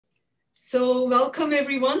So welcome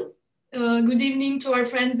everyone. Good evening to our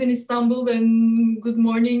friends in Istanbul and good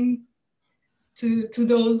morning to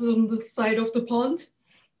those on the side of the pond.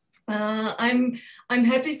 I'm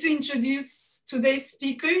happy to introduce today's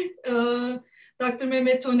speaker, Dr.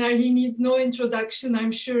 Mehmet. He needs no introduction.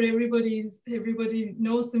 I'm sure everybody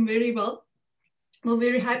knows him very well. We're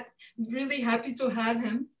really happy to have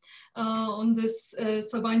him on this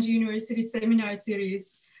Sabancı University seminar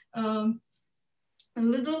series. A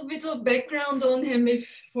little bit of background on him,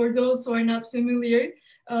 for those who are not familiar.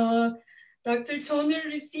 Dr. Toner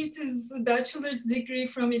received his bachelor's degree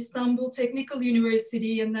from Istanbul Technical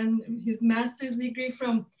University and then his master's degree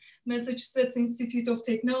from Massachusetts Institute of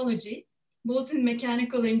Technology, both in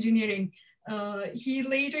mechanical engineering. He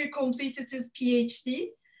later completed his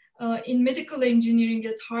PhD in medical engineering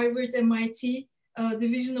at Harvard MIT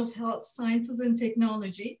Division of Health Sciences and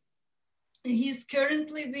Technology. He's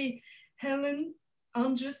currently the Helen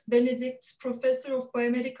Andrus Benedict Professor of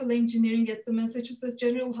Biomedical Engineering at the Massachusetts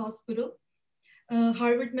General Hospital,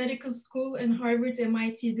 Harvard Medical School, and Harvard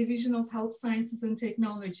MIT Division of Health Sciences and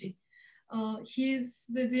Technology. He's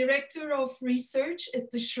the Director of Research at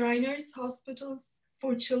the Shriners Hospitals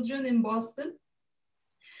for Children in Boston.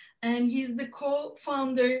 And he's the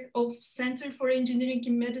co-founder of Center for Engineering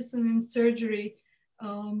in Medicine and Surgery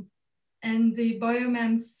and the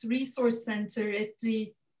BioMEMS Resource Center at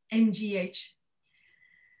the MGH.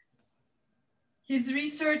 His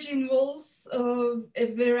research involves a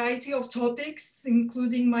variety of topics,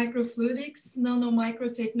 including microfluidics,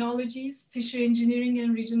 nanomicrotechnologies, tissue engineering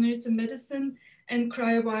and regenerative medicine, and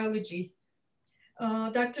cryobiology.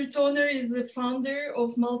 Dr. Toner is the founder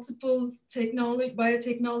of multiple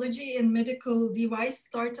biotechnology and medical device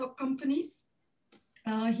startup companies.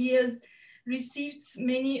 He has received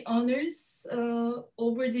many honors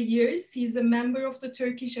over the years. He's a member of the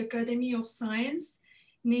Turkish Academy of Science,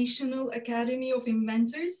 National Academy of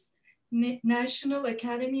Inventors, National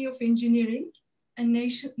Academy of Engineering, and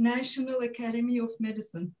National Academy of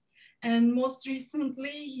Medicine. And most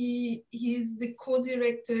recently, he is the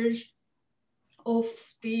co-director of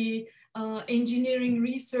the Engineering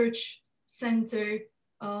Research Center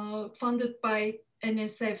funded by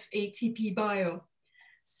NSF ATP Bio.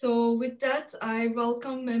 So with that, I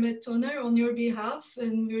welcome Mehmet Toner on your behalf,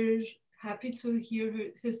 and we're happy to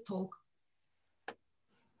hear his talk.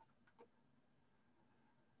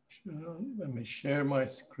 Let me share my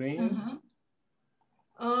screen.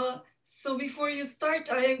 So before you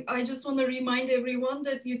start, I just want to remind everyone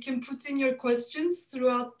that you can put in your questions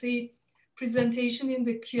throughout the presentation in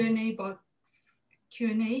the Q&A box.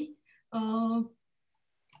 Q&A.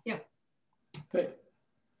 Yeah.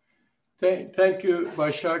 Thank you,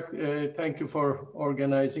 Başak. Thank you for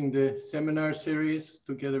organizing the seminar series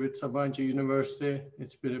together with Sabancı University.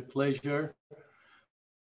 It's been a pleasure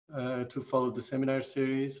to follow the seminar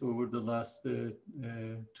series over the last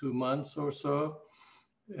 2 months or so.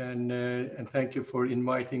 And thank you for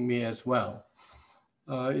inviting me as well.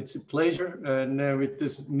 It's a pleasure, and with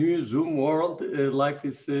this new Zoom world, life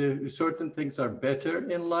is, certain things are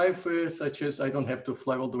better in life, such as I don't have to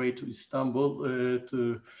fly all the way to Istanbul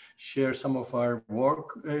to share some of our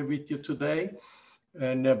work with you today.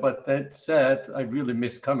 And but that said, I really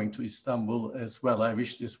miss coming to Istanbul as well. I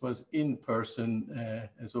wish this was in person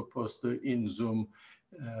as opposed to in Zoom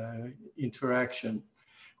interaction.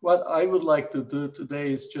 What I would like to do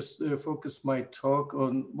today is just focus my talk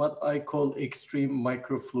on what I call extreme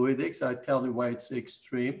microfluidics. I tell you why it's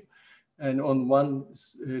extreme. And on one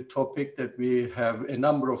topic that we have a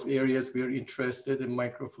number of areas we are interested in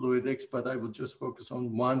microfluidics, but I will just focus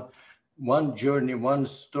on one journey, one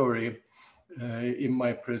story in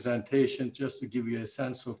my presentation, just to give you a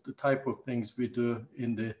sense of the type of things we do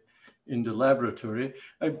in the laboratory.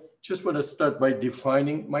 I just want to start by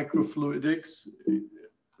defining microfluidics.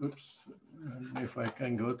 Oops, if I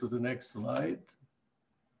can go to the next slide.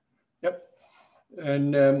 Yep.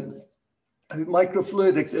 And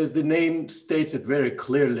microfluidics, as the name states it very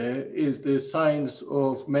clearly, is the science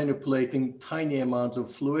of manipulating tiny amounts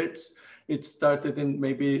of fluids. It started in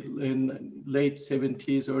late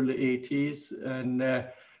 70s, early 80s, and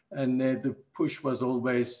the push was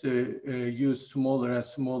always use smaller and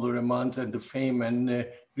smaller amounts, and the fame and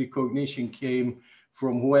recognition came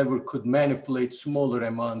from whoever could manipulate smaller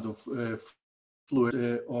amount of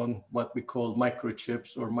fluid on what we call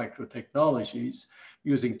microchips or microtechnologies,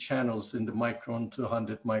 using channels in the micron to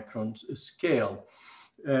 100 microns scale.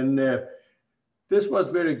 And this was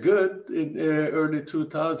very good in early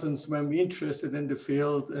 2000s when we interested in the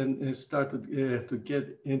field and started to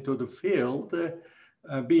get into the field,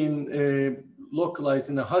 being localized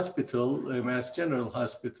in a hospital, Mass General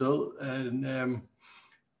Hospital, and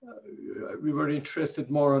we were interested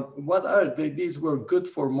more on what are they. These were good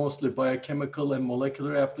for mostly biochemical and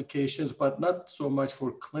molecular applications, but not so much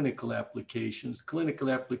for clinical applications. Clinical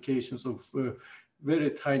applications of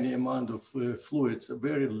very tiny amount of fluids are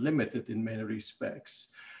very limited in many respects.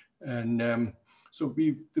 And so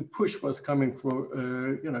the push was coming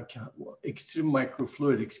for, extreme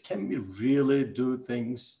microfluidics. Can we really do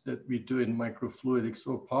things that we do in microfluidics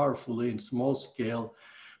so powerfully in small scale,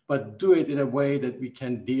 but do it in a way that we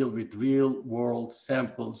can deal with real world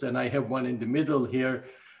samples? And I have one in the middle here.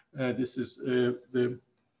 This is the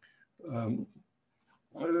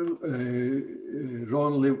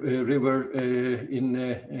Rhone River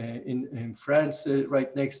in France,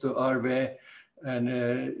 right next to Arve.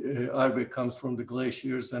 And Arve comes from the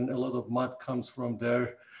glaciers, and a lot of mud comes from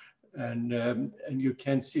there. And you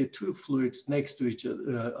can see two fluids next to each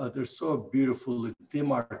other, so beautifully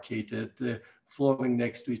demarcated, flowing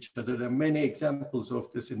next to each other. There are many examples of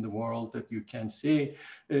this in the world that you can see.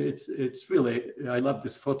 It's really, I love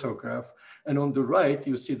this photograph. And on the right,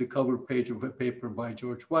 you see the cover page of a paper by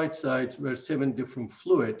George Whiteside, where 7 different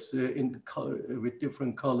fluids with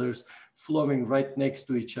different colors flowing right next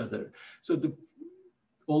to each other. So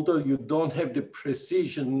although you don't have the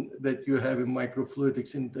precision that you have in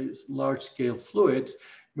microfluidics in these large scale fluids,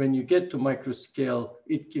 when you get to micro scale,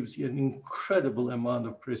 it gives you an incredible amount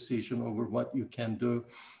of precision over what you can do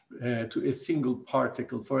to a single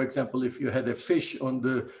particle. For example, if you had a fish on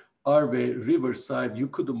the Arve riverside, you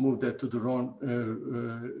could move that to the Rhone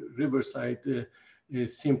riverside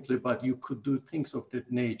simply, but you could do things of that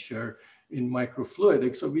nature in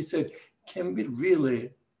microfluidics. So we said, can we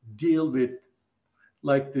really deal with,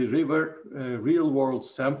 like the river, real world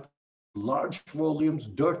sample, large volumes,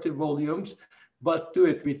 dirty volumes, but do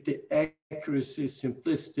it with the accuracy,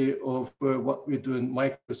 simplicity of what we do in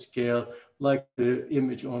micro scale, like the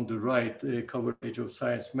image on the right, cover page of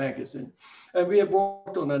Science magazine. And we have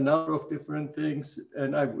worked on a number of different things.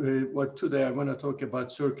 And today I want to talk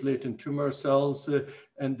about circulating tumor cells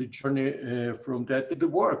and the journey from that. The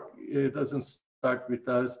work doesn't start with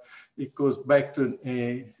us. It goes back to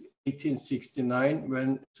 1869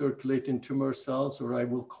 when circulating tumor cells, or I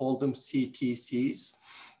will call them CTCs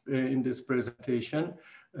in this presentation.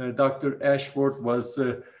 Dr. Ashworth was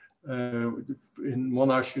in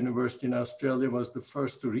Monash University in Australia, was the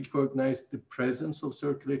first to recognize the presence of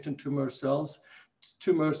circulating tumor cells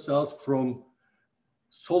from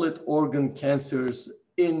solid organ cancers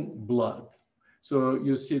in blood. So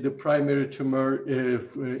you see the primary tumor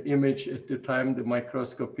image at the time. The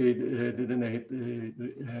microscopy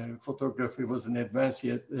photography wasn't advanced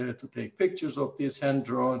yet to take pictures of this hand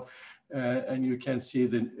drawn. And you can see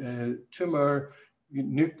the tumor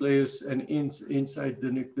nucleus, and inside the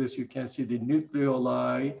nucleus, you can see the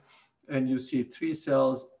nucleoli, and you see 3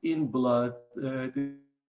 cells in blood. This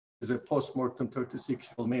is a postmortem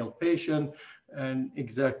 36-year-old male patient, and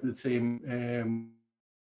exactly the same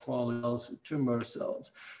tumor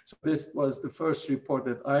cells. So this was the first report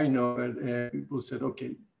that I know where people said,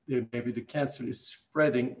 okay, maybe the cancer is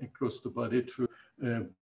spreading across the body through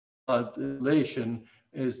blood relation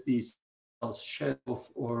as these cells shed off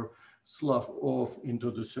or slough off into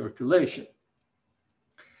the circulation.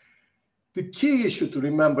 The key issue to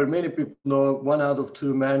remember, many people know 1 out of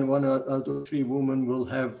 2 men, 1 out of 3 women will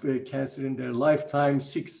have cancer in their lifetime.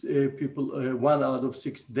 1 out of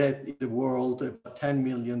 6 deaths in the world, about 10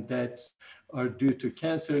 million deaths are due to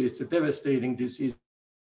cancer. It's a devastating disease.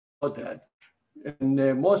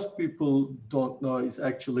 And most people don't know is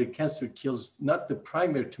actually cancer kills not the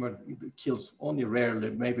primary tumor, it kills only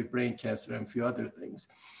rarely, maybe brain cancer and a few other things.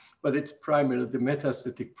 But it's primarily the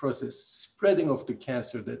metastatic process, spreading of the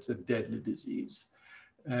cancer, that's a deadly disease.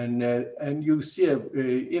 And you see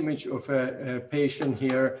an image of a patient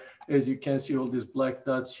here. As you can see, all these black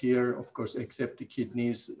dots here, of course, except the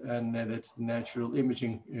kidneys, and that's the natural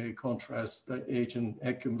imaging contrast agent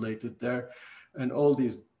accumulated there. And all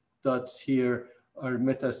these dots here are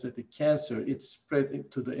metastatic cancer. It's spread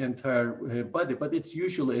into the entire body, but it's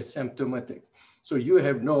usually asymptomatic. So you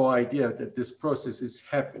have no idea that this process is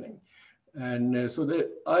happening. And so the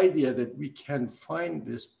idea that we can find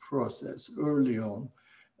this process early on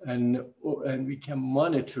and we can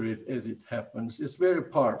monitor it as it happens is very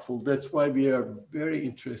powerful. That's why we are very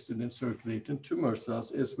interested in circulating tumor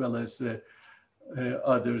cells as well as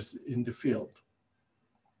others in the field.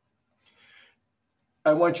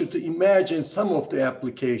 I want you to imagine some of the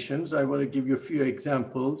applications. I want to give you a few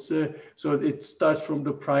examples. So it starts from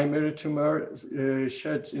the primary tumor,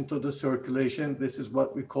 sheds into the circulation. This is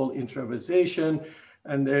what we call intravasation.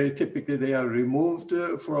 And typically they are removed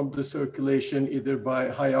from the circulation either by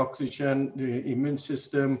high oxygen, the immune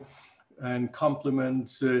system, and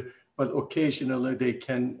complements, but occasionally they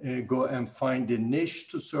can go and find a niche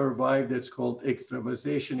to survive. That's called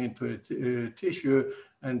extravasation into a tissue,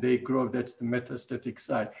 and they grow. That's the metastatic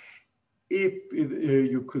side. If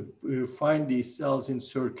you could find these cells in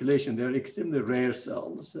circulation, they're extremely rare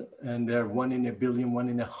cells, and they're 1 in a billion, 1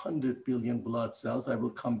 in 100 billion blood cells. I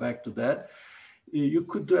will come back to that. You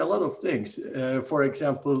could do a lot of things. For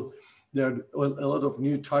example, there are a lot of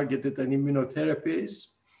new targeted and immunotherapies,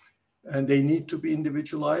 and they need to be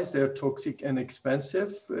individualized. They're toxic and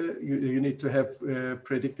expensive. You need to have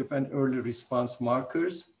predictive and early response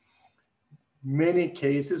markers. Many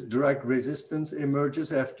cases, drug resistance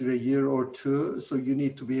emerges after a year or two. So you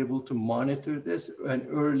need to be able to monitor this. And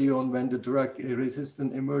early on, when the drug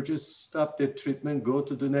resistance emerges, stop the treatment, go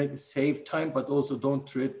to the next, save time, but also don't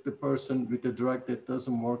treat the person with a drug that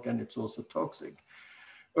doesn't work and it's also toxic.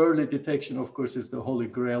 Early detection, of course, is the holy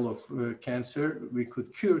grail of cancer. We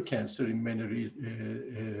could cure cancer in many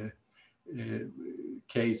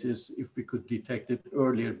cases if we could detect it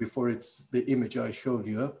earlier before it's the image I showed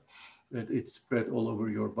you, that it's spread all over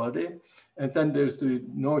your body. And then there's the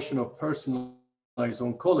notion of personalized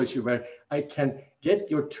oncology, where I can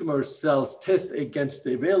get your tumor cells, test against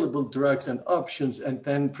the available drugs and options, and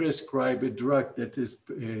then prescribe a drug that is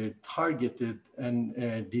targeted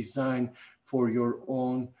and designed for your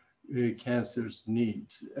own cancer's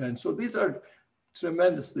needs. And so these are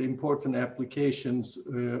tremendously important applications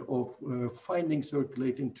of finding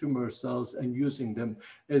circulating tumor cells and using them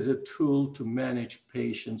as a tool to manage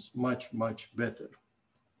patients much, much better.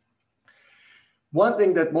 One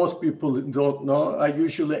thing that most people don't know, I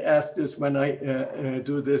usually ask this when I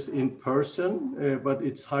do this in person, but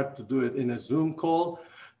it's hard to do it in a Zoom call.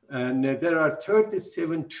 And there are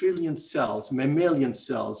 37 trillion cells, mammalian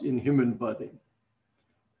cells in human body,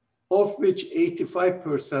 of which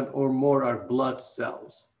 85% or more are blood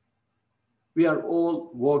cells. We are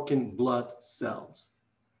all walking blood cells.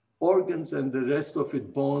 Organs and the rest of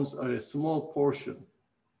it, bones, are a small portion.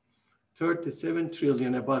 37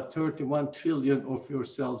 trillion, about 31 trillion of your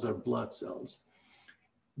cells are blood cells.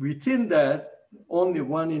 Within that, only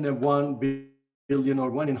 1 in 1 billion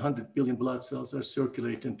or 1 in 100 billion blood cells are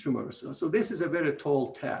circulating tumor cells. So this is a very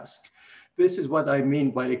tall task. This is what I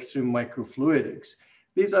mean by extreme microfluidics.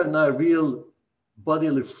 These are not real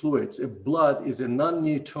bodily fluids. A blood is a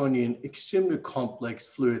non-Newtonian, extremely complex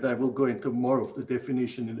fluid. I will go into more of the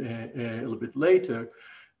definition a little bit later.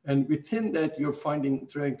 And within that, you're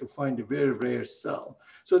trying to find a very rare cell.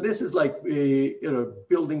 So this is like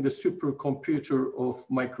building the supercomputer of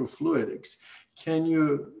microfluidics. Can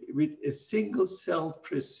you, with a single cell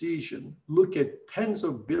precision, look at tens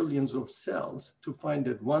of billions of cells to find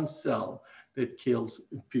that one cell that kills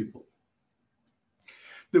people?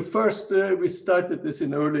 The first, we started this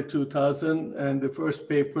in early 2000, and the first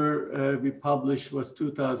paper we published was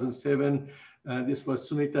 2007. This was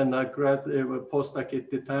Sunita Nagrat, a postdoc at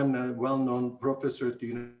the time, a well-known professor at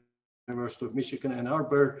the University of Michigan, Ann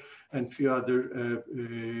Arbor, and a few other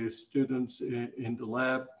students in the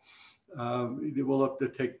lab. We developed the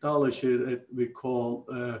technology that we call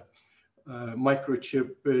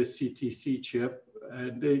microchip CTC chip.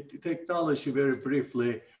 And the technology, very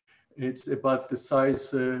briefly, it's about the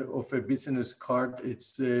size of a business card.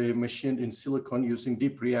 It's machined in silicon using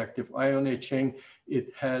deep reactive ion etching.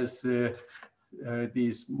 It has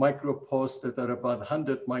these microposts that are about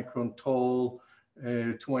 100 micron tall,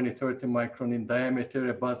 20, 30 micron in diameter,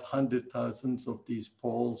 about 100,000 of these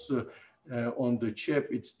poles on the chip.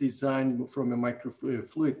 It's designed from a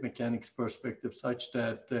microfluid mechanics perspective such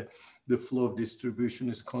that the flow of distribution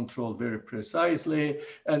is controlled very precisely.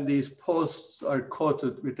 And these posts are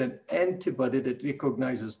coated with an antibody that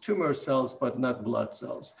recognizes tumor cells, but not blood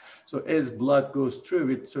cells. So as blood goes through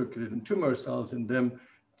with circulating tumor cells in them,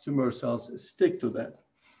 tumor cells stick to that.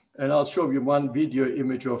 And I'll show you one video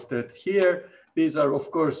image of that here. These are,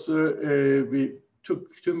 of course, we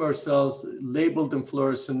took tumor cells, labeled them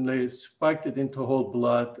fluorescently, spiked it into whole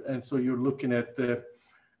blood. And so you're looking at the,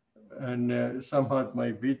 and somehow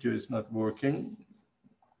my video is not working.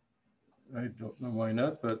 I don't know why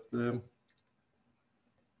not, but, oh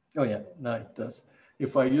yeah, now it does.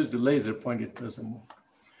 If I use the laser point, it doesn't work.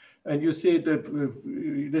 And you see that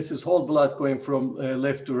this is whole blood going from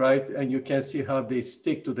left to right, and you can see how they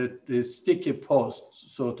stick to the sticky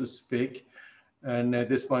posts, so to speak. And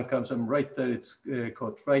this one comes from right there, it's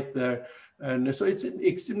caught right there. And so it's an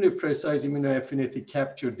extremely precise immunoaffinity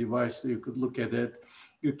capture device, so you could look at it.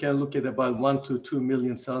 You can look at about 1 to 2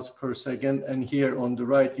 million cells per second. And here on the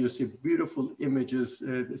right, you see beautiful images.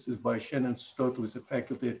 This is by Shannon Stott, who is a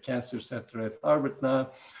faculty at Cancer Center at Harvard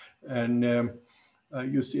now. And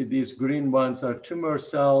you see these green ones are tumor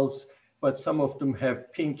cells. but some of them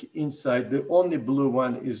have pink inside. The only blue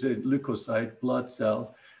one is a leukocyte, blood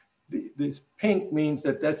cell. This pink means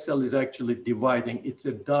that that cell is actually dividing. It's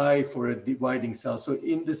a dye for a dividing cell. So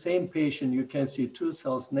in the same patient, you can see two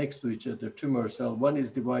cells next to each other, tumor cell. One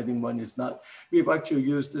is dividing, one is not. We've actually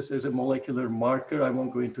used this as a molecular marker. I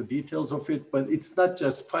won't go into details of it, but it's not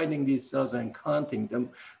just finding these cells and counting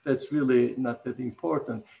them. That's really not that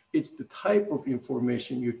important. It's the type of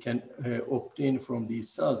information you can obtain from these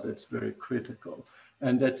cells that's very critical.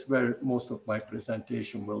 And that's where most of my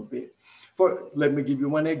presentation will be. Let me give you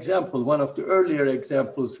one example. One of the earlier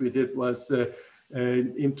examples we did was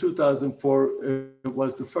in 2004,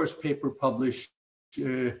 was the first paper published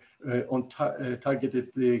on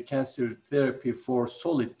targeted cancer therapy for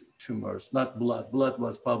solid tumors, not blood. Blood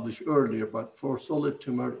was published earlier, but for solid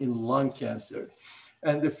tumor in lung cancer.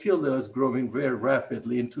 And the field was growing very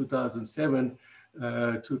rapidly. In 2007,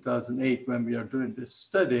 2008, when we are doing this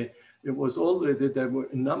study, it was already, there were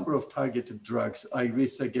a number of targeted drugs,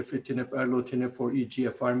 Irisa, gefitinib, erlotinib for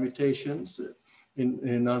EGFR mutations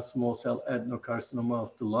in non-small cell adenocarcinoma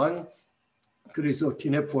of the lung,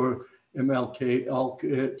 crizotinib for MLK ALK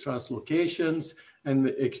translocations, and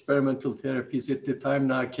the experimental therapies at the time.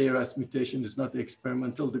 Now KRAS mutation is not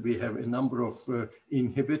experimental, we have a number of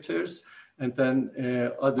inhibitors, and then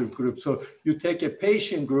other groups. So you take a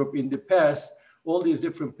patient group in the past, all these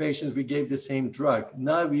different patients, we gave the same drug.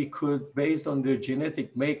 Now we could, based on their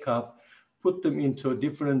genetic makeup, put them into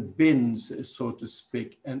different bins, so to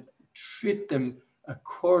speak, and treat them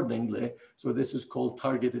accordingly. So this is called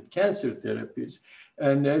targeted cancer therapies.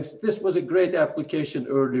 And this was a great application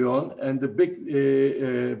early on. And the big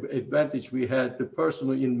advantage we had, the person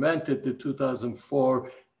who invented the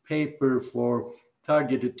 2004 paper for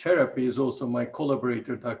targeted therapy is also my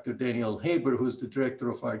collaborator, Dr. Daniel Haber, who's the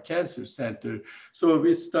director of our cancer center. So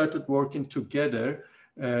we started working together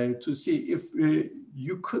to see if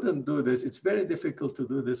you couldn't do this. It's very difficult to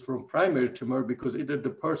do this from primary tumor because either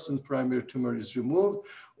the person's primary tumor is removed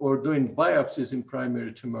or doing biopsies in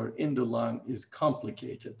primary tumor in the lung is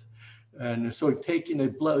complicated. And so taking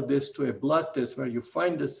this to a blood test where you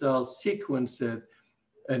find the cell, sequence it,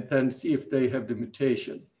 and then see if they have the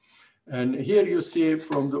mutation. And here you see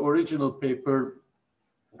from the original paper,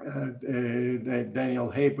 Daniel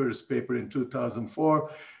Haber's paper in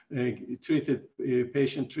 2004,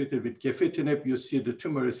 patient treated with gefitinib. You see the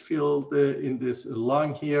tumor is filled in this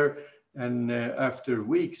lung here, and after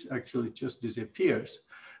weeks, actually it just disappears.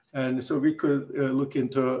 And so we could look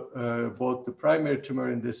into both the primary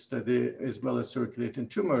tumor in this study as well as circulating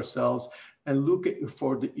tumor cells and look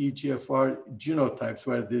for the EGFR genotypes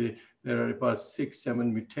where there are about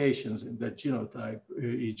 6-7 mutations in that genotype,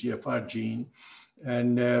 EGFR gene.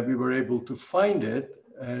 And we were able to find it,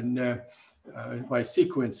 and by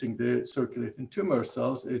sequencing the circulating tumor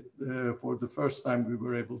cells, for the first time we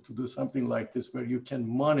were able to do something like this where you can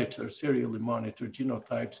monitor, serially monitor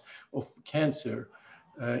genotypes of cancer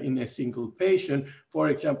in a single patient. For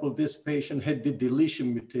example, this patient had the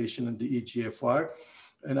deletion mutation in the EGFR,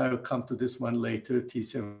 and I will come to this one later,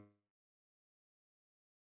 T7.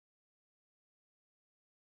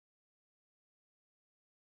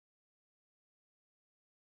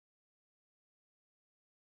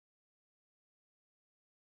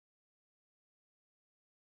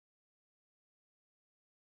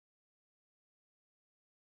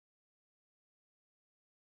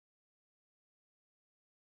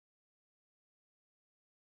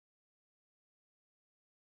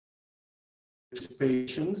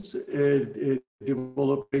 Patients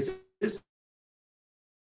develop resistance.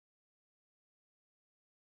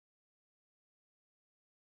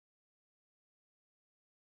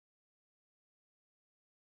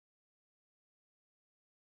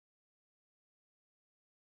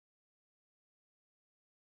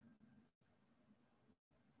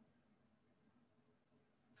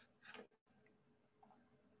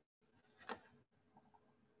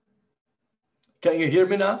 Can you hear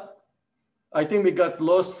me now? I think we got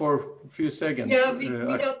lost for a few seconds. Yeah, we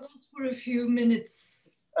got lost for a few minutes.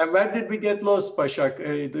 And where did we get lost, Başak?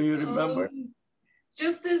 Do you remember?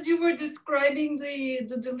 Just as you were describing the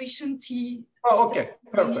deletion T. Oh, okay,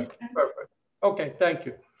 perfect, perfect. Okay, thank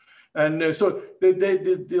you. And so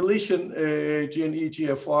the deletion gene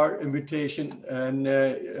EGFR mutation, and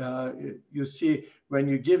you see when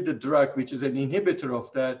you give the drug, which is an inhibitor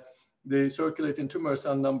of that, the circulating tumor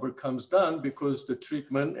cell number comes down because the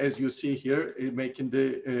treatment, as you see here, is making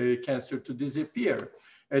the cancer to disappear.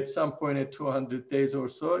 At some point at 200 days or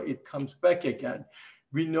so, it comes back again.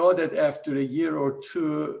 We know that after a year or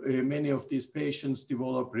two, many of these patients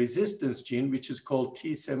develop resistance gene, which is called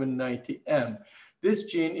T790M. This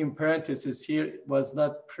gene in parentheses here was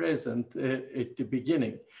not present at the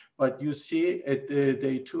beginning, but you see at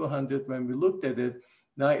day 200 when we looked at it,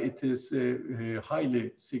 now it is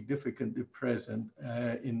highly significantly present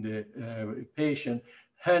in the patient,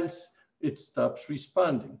 hence it stops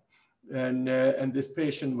responding. And this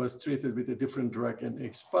patient was treated with a different drug and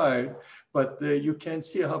expired. But you can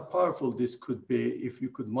see how powerful this could be if you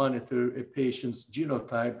could monitor a patient's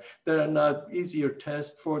genotype. There are not easier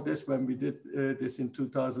tests for this. When we did this in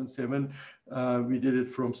 2007, we did it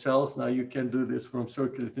from cells. Now you can do this from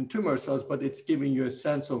circulating tumor cells, but it's giving you a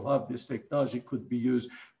sense of how this technology could be used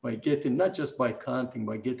by getting, not just by counting,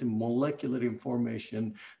 by getting molecular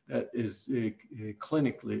information that is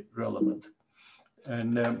clinically relevant.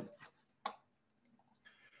 And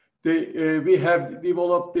we have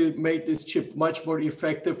developed, made this chip much more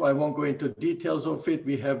effective. I won't go into details of it.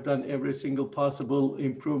 We have done every single possible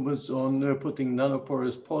improvements on putting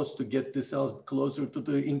nanoporous posts to get the cells closer to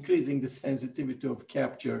the, increasing the sensitivity of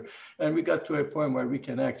capture. And we got to a point where we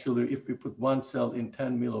can actually, if we put one cell in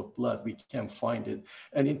 10 ml of blood, we can find it.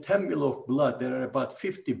 And in 10 ml of blood, there are about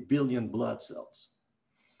 50 billion blood cells.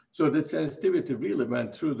 So the sensitivity really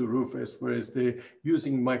went through the roof as far as the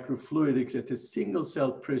using microfluidics at a single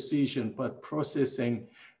cell precision, but processing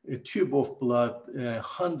a tube of blood,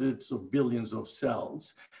 hundreds of billions of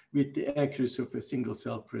cells with the accuracy of a single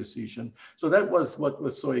cell precision. So that was what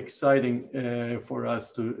was so exciting for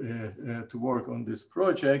us to work on this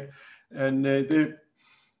project. And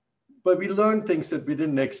but we learned things that we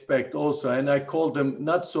didn't expect also, and I call them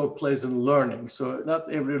not so pleasant learning. So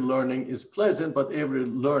not every learning is pleasant, but every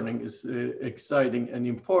learning is exciting and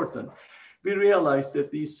important. We realized that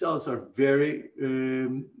these cells are very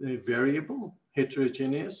variable,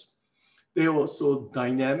 heterogeneous. They're also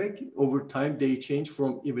dynamic. Over time, they change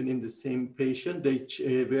from even in the same patient. They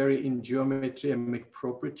vary in geometry and make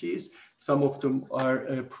properties. Some of them are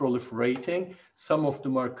proliferating. Some of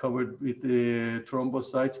them are covered with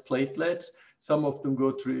thrombocytes, platelets. Some of them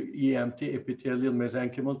go through EMT, epithelial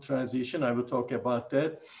mesenchymal transition. I will talk about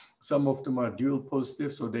that. Some of them are dual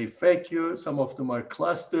positive, so they fake you. Some of them are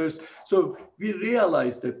clusters. So we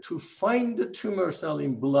realized that to find the tumor cell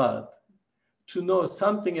in blood, to know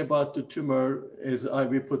something about the tumor, is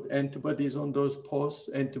we put antibodies on those posts.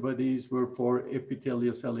 Antibodies were for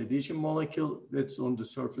epithelial cell adhesion molecule that's on the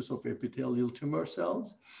surface of epithelial tumor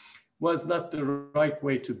cells, was not the right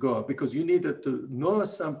way to go because you needed to know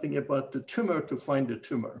something about the tumor to find the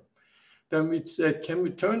tumor. Then we said, can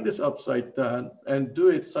we turn this upside down and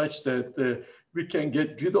do it such that we can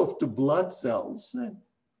get rid of the blood cells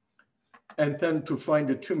and then to find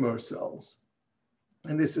the tumor cells?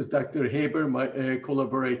 And this is Dr. Haber, my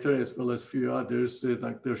collaborator, as well as a few others,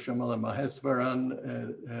 Dr. Shamala Maheswaran,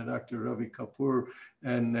 Dr. Ravi Kapoor,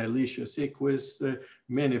 and Alicia Sequist.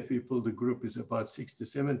 Many people, the group is about 60,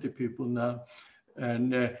 70 people now.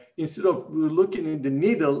 And instead of looking in the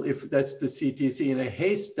needle, if that's the CTC in a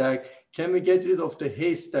haystack, can we get rid of the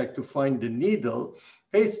haystack to find the needle?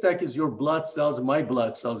 Haystack is your blood cells, my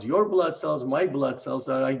blood cells. Your blood cells, my blood cells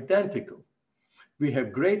are identical. We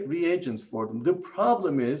have great reagents for them. The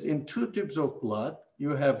problem is in 2 tubes of blood,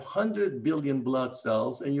 you have 100 billion blood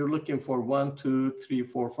cells and you're looking for 1, 2, 3,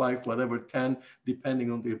 4, 5, whatever, 10,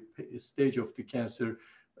 depending on the stage of the cancer,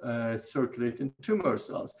 circulating tumor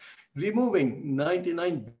cells. Removing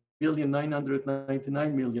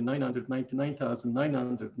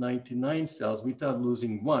 99,999,999,999 cells without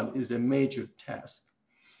losing one is a major task.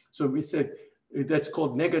 So we said, that's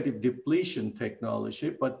called negative depletion technology,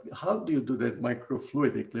 but how do you do that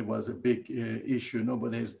microfluidically was a big issue.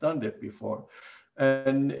 Nobody has done that before.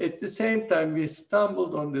 And at the same time, we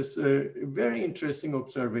stumbled on this very interesting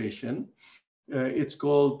observation. It's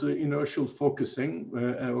called inertial focusing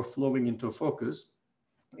or flowing into focus,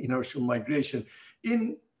 inertial migration.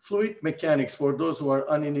 In fluid mechanics, for those who are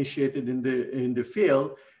uninitiated in the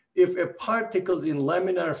field, if a particle's in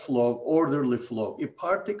laminar flow, orderly flow, a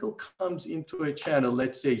particle comes into a channel,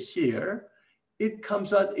 let's say here, it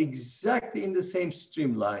comes out exactly in the same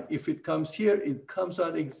streamline. If it comes here, it comes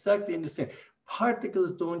out exactly in the same.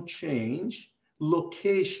 Particles don't change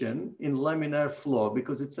location in laminar flow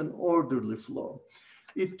because it's an orderly flow.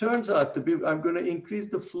 It turns out to be, I'm going to increase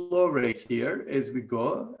the flow rate here as we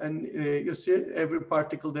go. And you see every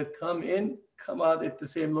particle that come out at the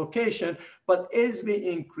same location. But as we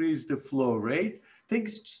increase the flow rate,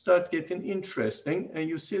 things start getting interesting. And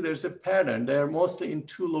you see there's a pattern. They are mostly in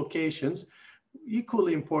 2 locations.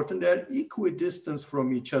 Equally important, they are equidistant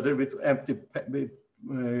from each other with empty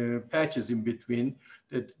patches in between.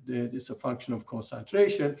 That is a function of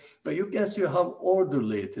concentration. But you can see how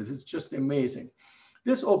orderly it is. It's just amazing.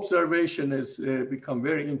 This observation has become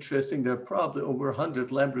very interesting. There are probably over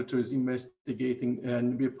 100 laboratories investigating,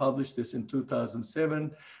 and we published this in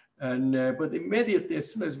 2007. And, but immediately,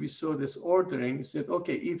 as soon as we saw this ordering, we said,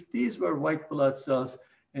 okay, if these were white blood cells,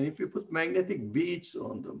 and if we put magnetic beads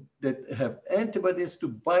on them that have antibodies to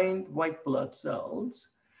bind white blood cells,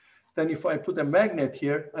 then if I put a magnet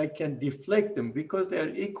here, I can deflect them because they are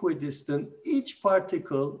equidistant. Each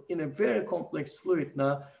particle in a very complex fluid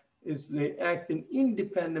now is they acting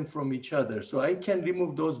independent from each other. So I can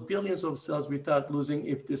remove those billions of cells without losing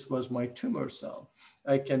if this was my tumor cell.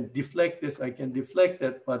 I can deflect this, I can deflect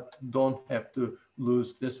that, but don't have to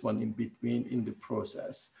lose this one in between in the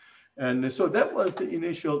process. And so that was the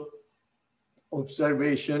initial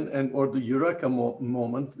observation and or the eureka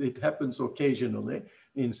moment. It happens occasionally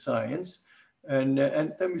in science. And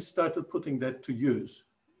then we started putting that to use.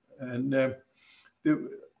 And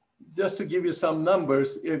just to give you some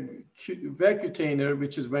numbers, a vacutainer,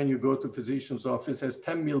 which is when you go to physician's office, has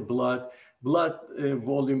 10 ml blood. Blood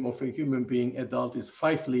volume of a human being adult is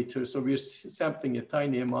 5 liters. So we're sampling a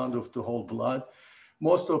tiny amount of the whole blood.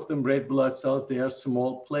 Most of them red blood cells, they are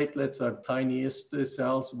small. Platelets are tiniest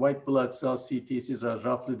cells. White blood cells, CTCs, are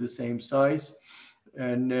roughly the same size.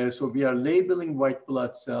 And so we are labeling white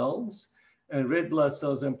blood cells, and red blood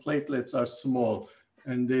cells and platelets are small.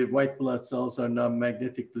 And the white blood cells are now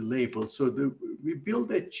magnetically labeled. So we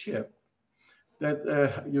build a chip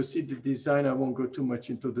that you see the design. I won't go too much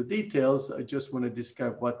into the details. I just want to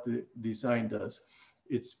describe what the design does.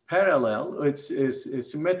 It's parallel, it's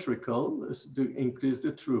symmetrical to increase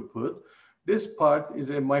the throughput. This part is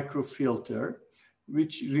a microfilter,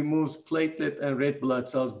 which removes platelet and red blood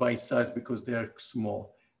cells by size because they are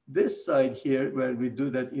small. This side here, where we do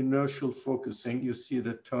that inertial focusing, you see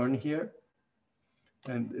the turn here.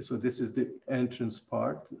 And so this is the entrance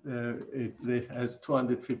part. It has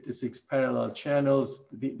 256 parallel channels,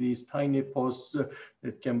 these tiny posts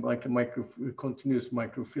that can, like a continuous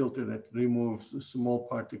microfilter that removes small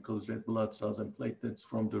particles, red blood cells and platelets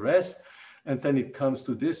from the rest. And then it comes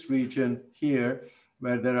to this region here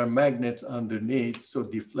where there are magnets underneath, so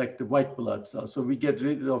deflect the white blood cells. So we get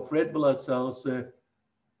rid of red blood cells,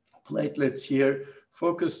 platelets here,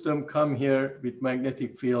 focus them, come here with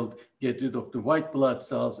magnetic field, get rid of the white blood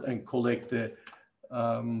cells and collect the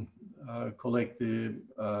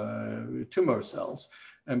tumor cells.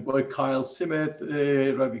 And boy, Kyle Simmet,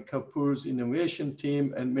 Ravi Kapoor's innovation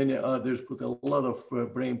team, and many others put a lot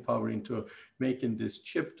of brain power into making this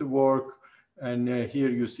chip to work. And here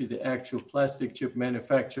you see the actual plastic chip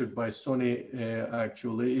manufactured by Sony.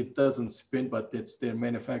 Actually, it doesn't spin, but it's their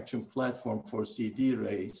manufacturing platform for CD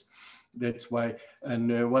rays. That's why,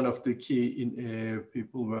 and one of the key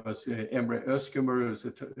people was Emre Özkömür, who's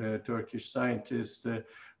a Turkish scientist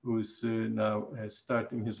who's now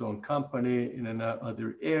starting his own company in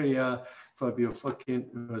another area. Fabio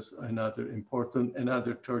Fakin was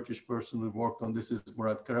another Turkish person who worked on this is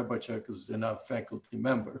Murat Karabachak, who's now faculty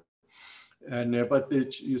member. And but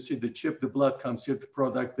you see the chip, the blood comes here, the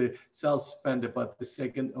product, the cells spend about a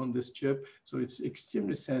second on this chip. So it's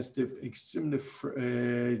extremely sensitive, extremely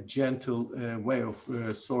gentle way of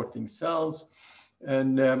sorting cells.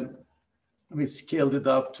 And we scaled it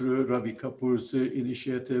up through Ravi Kapoor's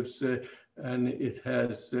initiatives, and it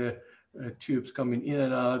has tubes coming in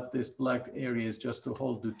and out. This black area is just to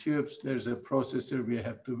hold the tubes. There's a processor we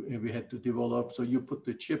had to develop. So you put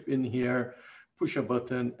the chip in here, push a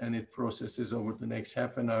button, and it processes over the next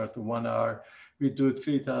half an hour to 1 hour. We do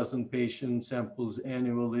 3,000 patient samples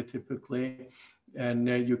annually, typically, and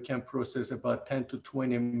you can process about 10 to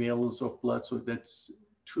 20 mils of blood. So that's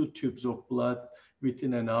 2 tubes of blood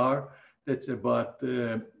within an hour. That's about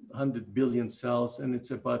 100 billion cells, and it's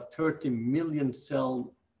about 30 million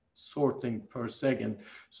cell sorting per second.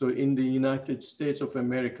 So in the United States of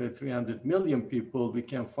America, 300 million people, we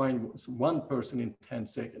can find one person in 10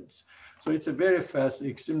 seconds. So it's a very fast,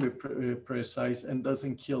 extremely precise, and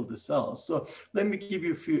doesn't kill the cells. So let me give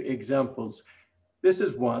you a few examples. This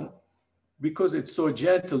is one. Because it's so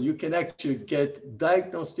gentle, you can actually get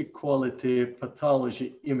diagnostic quality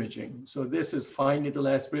pathology imaging. So this is fine needle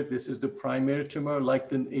aspirate. This is the primary tumor, like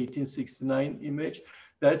the 1869 image.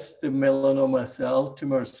 That's the melanoma cell,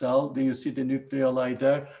 tumor cell. Do you see the nucleoli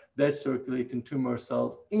there? That's circulating tumor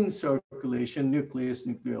cells in circulation, nucleus,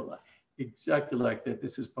 nucleoli. Exactly like that.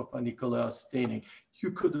 This is Papa Nicolau staining.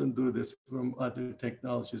 You couldn't do this from other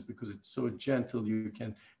technologies because it's so gentle. You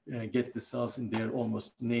can get the cells in their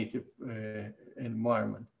almost native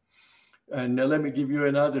environment. And let me give you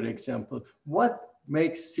another example. What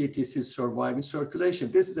makes CTCs survive in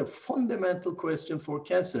circulation? This is a fundamental question for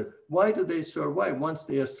cancer. Why do they survive once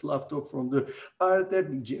they are sloughed off from the, are there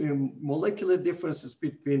molecular differences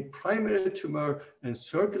between primary tumor and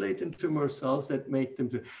circulating tumor cells that make them,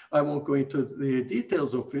 I won't go into the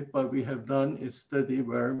details of it, but we have done a study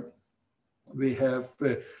where we have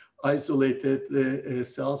isolated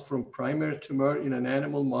cells from primary tumor in an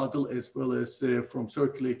animal model, as well as from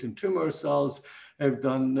circulating tumor cells, have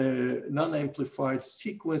done non-amplified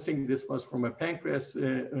sequencing. This was from a pancreas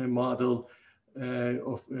model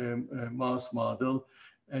of mouse model,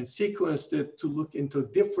 and sequenced it to look into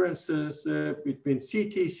differences between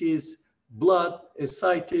CTCs, blood,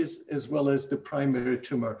 ascites, as well as the primary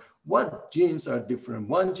tumor. What genes are different?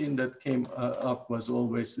 One gene that came up was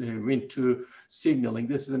always Wnt2 signaling.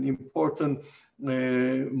 This is an important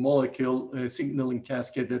molecule signaling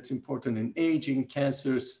cascade that's important in aging,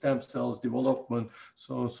 cancer, stem cells, development,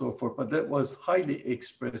 so on and so forth. But that was highly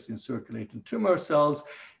expressed in circulating tumor cells.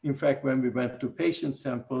 In fact, when we went to patient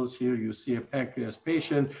samples, here you see a pancreas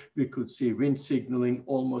patient, we could see Wnt signaling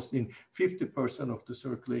almost in 50% of the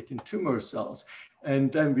circulating tumor cells.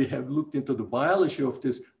 And then we have looked into the biology of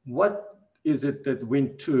this. What is it that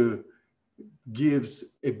Wnt2 gives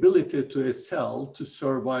ability to a cell to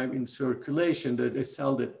survive in circulation, that a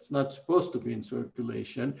cell that's not supposed to be in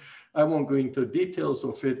circulation? I won't go into details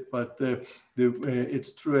of it, but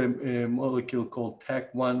it's through a molecule called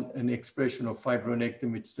TAC1, an expression of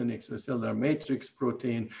fibronectin, which is an extracellular matrix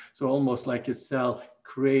protein. So almost like a cell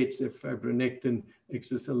creates a fibronectin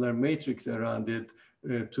extracellular matrix around it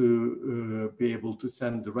to be able to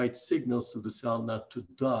send the right signals to the cell not to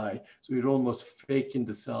die. So you're almost faking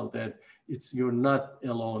the cell that you're not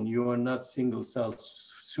alone, you are not single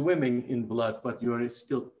cells swimming in blood, but you are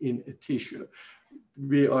still in a tissue.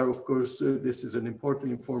 We are, of course, this is an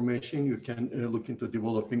important information. You can look into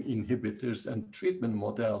developing inhibitors and treatment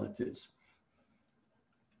modalities.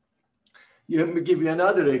 Let me give you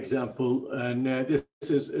another example, and this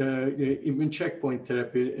is immune checkpoint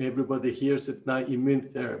therapy. Everybody hears it now, immune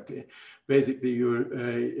therapy. Basically, you're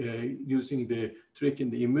using the trick in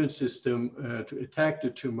the immune system to attack the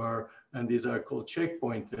tumor, and these are called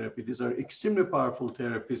checkpoint therapy. These are extremely powerful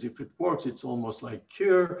therapies. If it works, it's almost like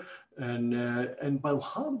cure. But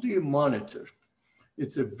how do you monitor?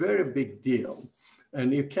 It's a very big deal.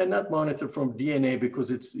 And you cannot monitor from DNA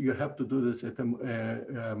because you have to do this at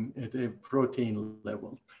a protein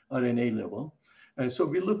level, RNA level. And so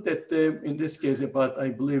we looked at, in this case, about, I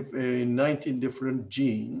believe, 19 different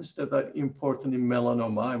genes that are important in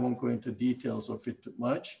melanoma. I won't go into details of it too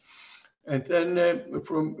much. And then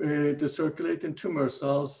from the circulating tumor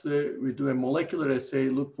cells, we do a molecular assay,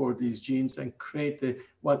 look for these genes, and create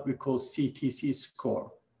what we call CTC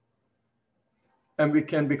score. And we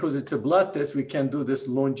can, because it's a blood test, we can do this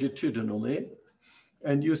longitudinally.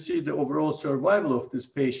 And you see the overall survival of this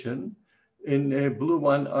patient. In blue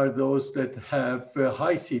one are those that have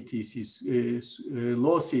high CTC,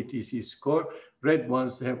 low CTC score. Red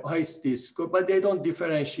ones have high CTC score, but they don't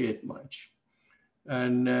differentiate much.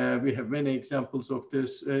 And we have many examples of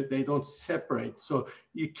this. They don't separate. So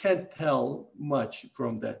you can't tell much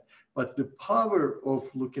from that. But the power of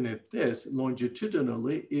looking at this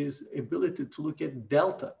longitudinally is ability to look at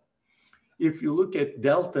delta. If you look at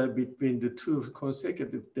delta between the two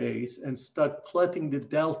consecutive days and start plotting the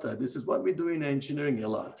delta, this is what we do in engineering a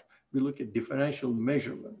lot. We look at differential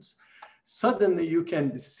measurements. Suddenly you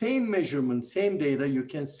can, the same measurement, same data, you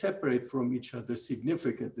can separate from each other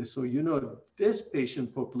significantly. So you know this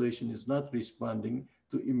patient population is not responding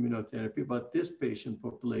to immunotherapy, but this patient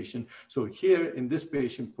population. So here in this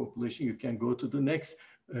patient population, you can go to the next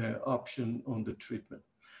option on the treatment.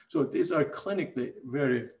 So these are clinically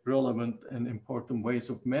very relevant and important ways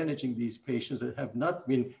of managing these patients that have not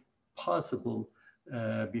been possible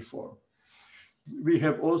before. We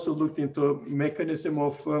have also looked into mechanism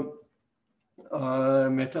of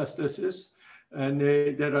metastasis. And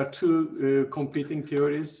there are two competing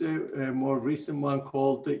theories, a more recent one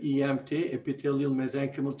called the EMT, epithelial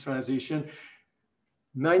mesenchymal transition.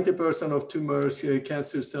 90% of tumors,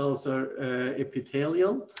 cancer cells are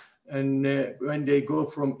epithelial. And when they go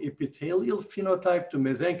from epithelial phenotype to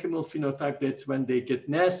mesenchymal phenotype, that's when they get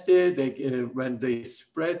nasty, when they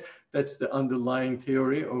spread. That's the underlying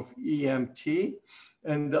theory of EMT.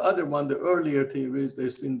 And the other one, the earlier theory, is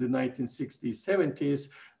this in the 1960s, 70s,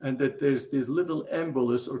 and that there's these little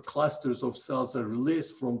embolus or clusters of cells are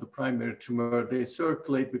released from the primary tumor. They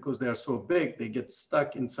circulate because they are so big, they get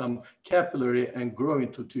stuck in some capillary and grow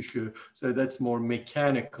into tissue. So that's more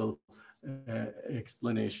mechanical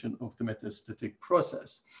explanation of the metastatic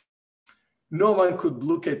process. No one could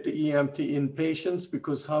look at the EMT in patients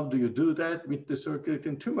because how do you do that with the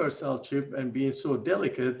circulating tumor cell chip and being so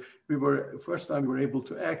delicate? First time we were able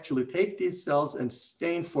to actually take these cells and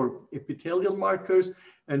stain for epithelial markers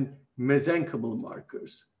and mesenchymal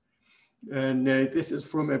markers. And this is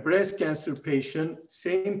from a breast cancer patient,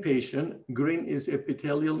 same patient, green is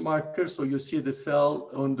epithelial marker. So you see the cell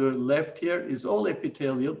on the left here is all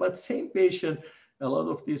epithelial, but same patient, a lot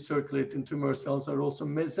of these circulating tumor cells are also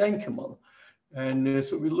mesenchymal. And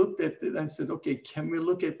so we looked at it and said, okay, can we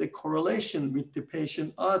look at the correlation with the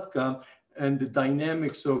patient outcome and the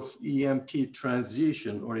dynamics of EMT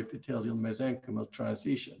transition or epithelial mesenchymal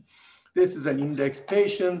transition? This is an index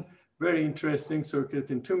patient. Very interesting,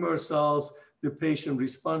 circulating tumor cells. The patient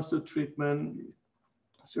responds to treatment.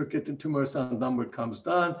 Circulating tumor cell number comes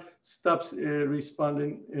down, stops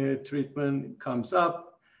responding, treatment comes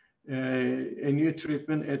up. A new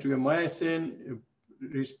treatment, adriamycin,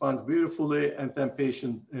 responds beautifully, and then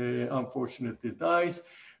patient unfortunately dies.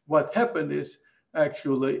 What happened is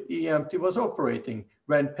actually EMT was operating.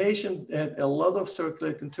 When patient had a lot of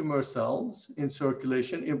circulating tumor cells in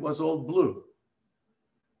circulation, it was all blue.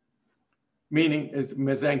 Meaning it's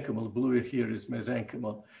mesenchymal, blue here is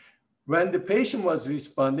mesenchymal. When the patient was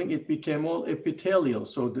responding, it became all epithelial.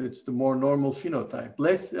 So it's the more normal phenotype,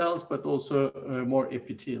 less cells, but also more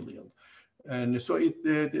epithelial. And so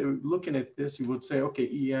looking at this, you would say, okay,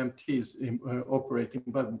 EMT is operating,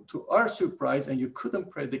 but to our surprise, and you couldn't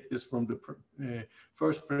predict this from the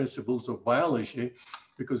first principles of biology,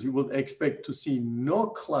 because you would expect to see no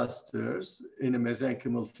clusters in a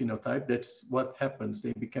mesenchymal phenotype. That's what happens.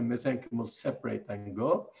 They become mesenchymal, separate and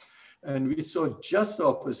go. And we saw just the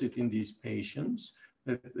opposite in these patients,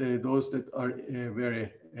 that those that are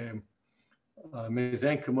very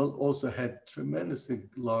mesenchymal also had tremendously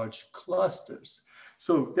large clusters.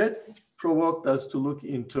 So that provoked us to look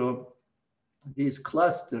into these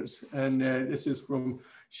clusters. And this is from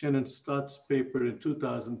Shannon Stott's paper in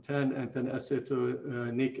 2010, and then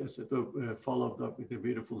Nick Aceto followed up with a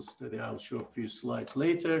beautiful study. I'll show a few slides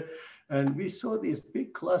later. And we saw these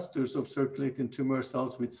big clusters of circulating tumor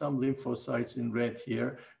cells with some lymphocytes in red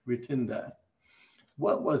here within that.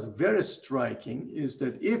 What was very striking is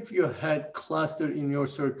that if you had cluster in your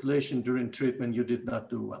circulation during treatment, you did not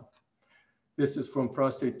do well. This is from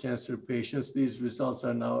prostate cancer patients. These results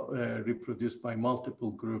are now reproduced by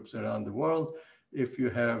multiple groups around the world. If you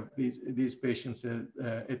have these patients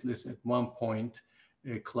at least at one point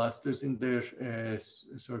clusters in their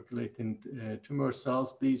circulating tumor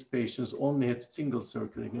cells, these patients only had single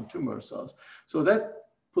circulating tumor cells. So that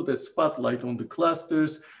put a spotlight on the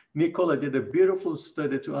clusters. Nicola did a beautiful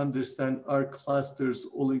study to understand are clusters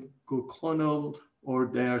oligoclonal or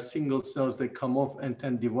they are single cells that come off and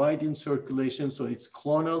then divide in circulation. So it's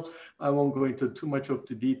clonal. I won't go into too much of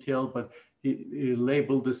the detail, but he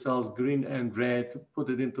labeled the cells green and red, put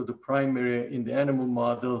it into the primary in the animal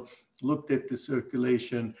model, looked at the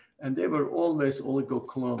circulation, and they were always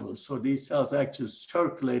oligoclonal. So these cells actually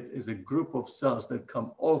circulate as a group of cells that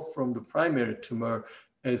come off from the primary tumor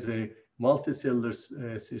as a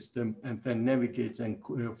multicellular system and then navigates and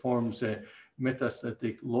forms a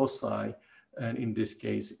metastatic loci, and in this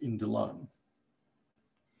case, in the lung.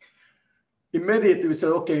 Immediately we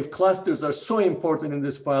said, okay, if clusters are so important in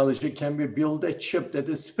this biology, can we build a chip that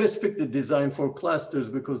is specifically designed for clusters?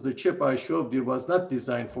 Because the chip I showed you was not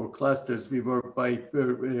designed for clusters. We were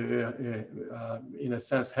in a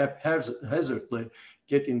sense, haphazardly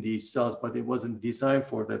getting these cells, but it wasn't designed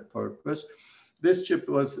for that purpose. This chip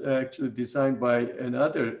was actually designed by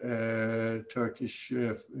another Turkish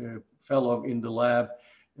fellow in the lab,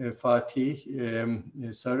 Fatih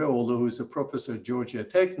Sarıoğlu, who is a professor at Georgia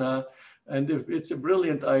Techna. And it's a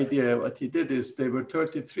brilliant idea. What he did is there were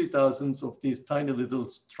 33,000 of these tiny little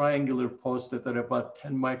triangular posts that are about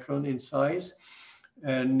 10 micron in size.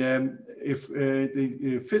 And if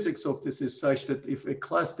the physics of this is such that if a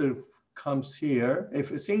cluster comes here,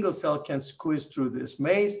 if a single cell can squeeze through this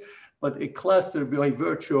maze, but a cluster by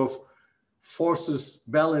virtue of forces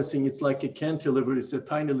balancing, it's like a cantilever, it's a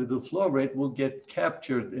tiny little flow rate, will get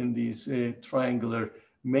captured in these triangular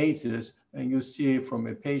mazes. And you see from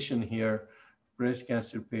a patient here, breast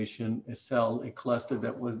cancer patient, a cell, a cluster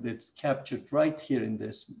that's captured right here in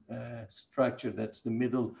this structure. That's the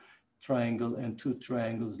middle triangle and two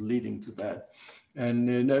triangles leading to that. And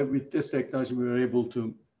with this technology, we were able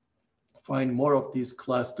to find more of these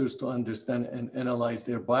clusters to understand and analyze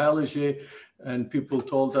their biology. And people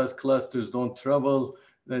told us clusters don't travel.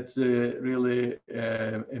 That's really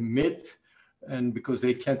a myth. And because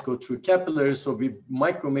they can't go through capillaries, so we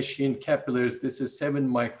micromachine capillaries. This is 7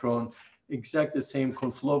 micron, exact the same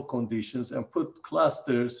flow conditions, and put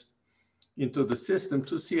clusters into the system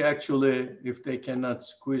to see actually if they cannot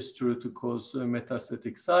squeeze through to cause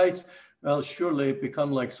metastatic sites. Well, surely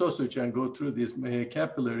become like sausage and go through these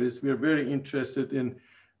capillaries. We're very interested in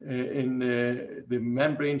the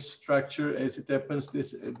membrane structure. As it happens,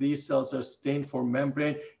 these cells are stained for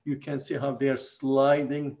membrane. You can see how they are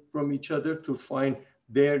sliding from each other to find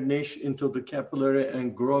their niche into the capillary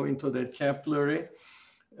and grow into that capillary.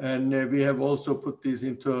 And we have also put these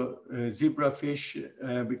into zebrafish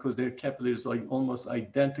because their capillaries are almost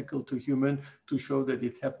identical to human, to show that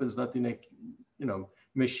it happens not in a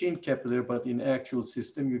machine capillary, but in actual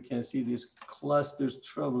system. You can see these clusters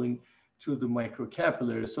traveling through the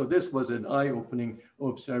microcapillary. So this was an eye-opening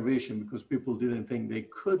observation because people didn't think they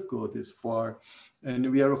could go this far.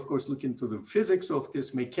 And we are, of course, looking to the physics of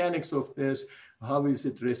this, mechanics of this. How is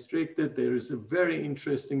it restricted? There is a very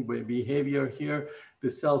interesting behavior here. The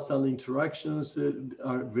cell-cell interactions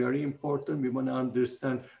are very important. We want to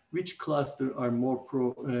understand which cluster are more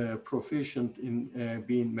proficient in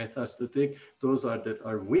being metastatic. Those that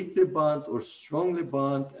are weakly bound or strongly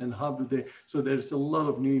bound, and how do they, so there's a lot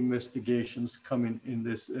of new investigations coming in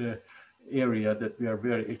this area that we are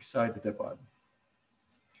very excited about.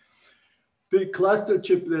 The cluster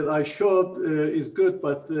chip that I showed is good,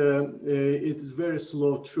 but it is very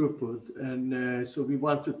slow throughput. And so we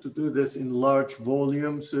wanted to do this in large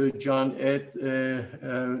volumes. John Ed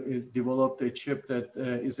has developed a chip that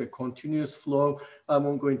is a continuous flow. I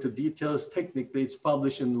won't go into details. Technically, it's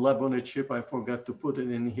published in Lab on a Chip. I forgot to put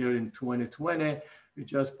it in here in 2020. We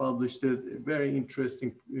just published it. Very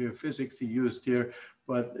interesting physics he used here.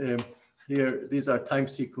 But here, these are time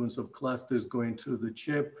sequence of clusters going through the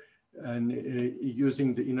chip. And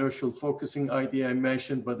using the inertial focusing idea I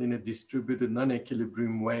mentioned, but in a distributed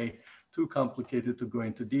non-equilibrium way, too complicated to go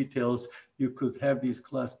into details. You could have these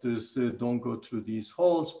clusters don't go through these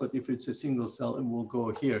holes, but if it's a single cell, it will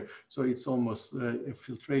go here. So it's almost a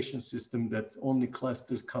filtration system that only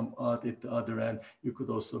clusters come out at the other end. You could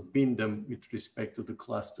also bin them with respect to the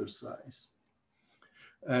cluster size.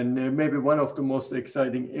 And maybe one of the most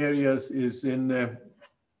exciting areas is in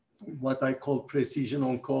what I call precision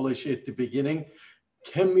oncology at the beginning.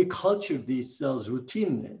 Can we culture these cells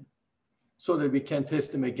routinely so that we can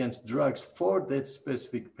test them against drugs for that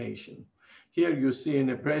specific patient? Here you see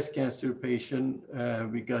in a breast cancer patient,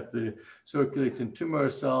 we got the circulating tumor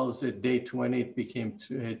cells. At day 20, it became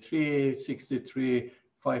 363.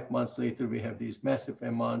 5 months later, we have these massive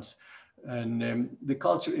amounts. And the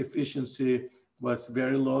culture efficiency was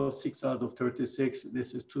very low, 6 out of 36.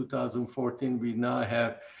 This is 2014. We now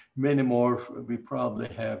have many more. We probably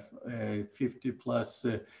have 50 plus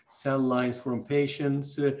cell lines from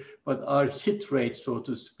patients, but our hit rate, so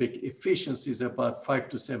to speak, efficiency is about 5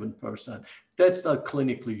 to 7%. That's not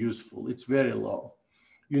clinically useful. It's very low.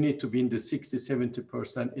 You need to be in the 60,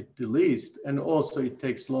 70% at the least. And also it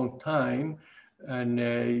takes long time, and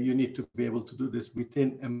you need to be able to do this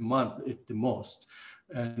within a month at the most.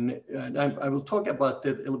 And I will talk about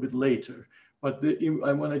that a little bit later. But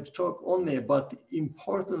I want to talk only about the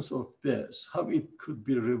importance of this, how it could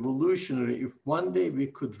be revolutionary if one day we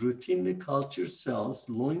could routinely culture cells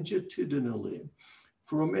longitudinally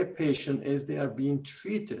from a patient as they are being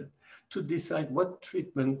treated to decide what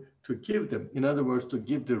treatment to give them. In other words, to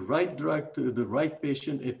give the right drug to the right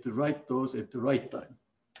patient at the right dose at the right time.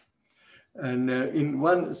 And in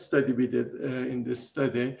one study we did in this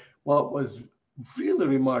study, what was really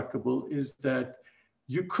remarkable is that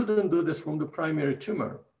you couldn't do this from the primary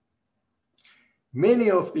tumor.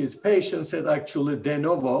 Many of these patients had actually de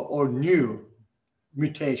novo or new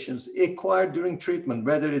mutations acquired during treatment,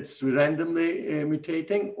 whether it's randomly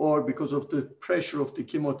mutating or because of the pressure of the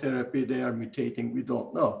chemotherapy, they are mutating, we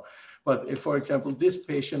don't know. But if, for example, this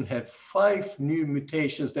patient had 5 new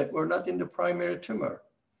mutations that were not in the primary tumor,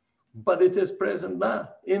 but it is present now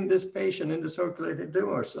in this patient in the circulating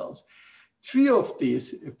tumor cells. 3 of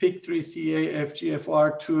these, PIK3CA,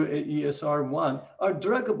 FGFR2, ESR1, are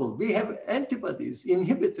druggable. We have antibodies,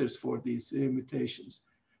 inhibitors for these mutations.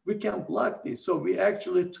 We can block these. So we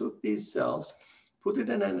actually took these cells, put it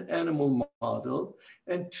in an animal model,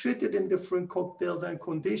 and treated in different cocktails and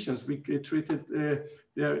conditions. We treated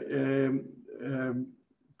their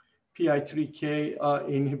PI3K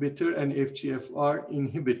inhibitor and FGFR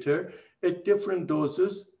inhibitor at different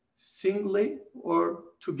doses, singly or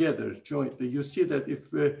together, jointly. You see that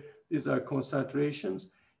if these are concentrations,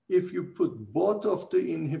 if you put both of the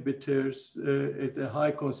inhibitors at a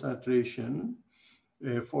high concentration,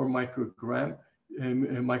 4 microgram,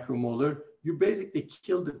 micromolar, you basically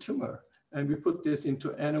kill the tumor. And we put this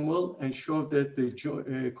into animal and showed that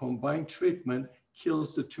the combined treatment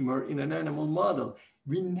kills the tumor in an animal model.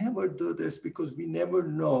 We never do this because we never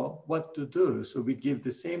know what to do. So we give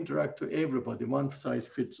the same drug to everybody, one size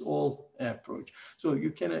fits all approach. So you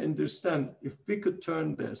can understand if we could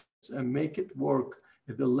turn this and make it work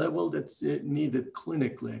at the level that's needed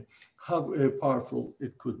clinically, how powerful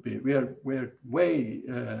it could be. We're way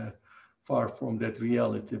far from that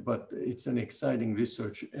reality, but it's an exciting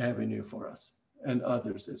research avenue for us and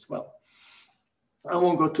others as well. I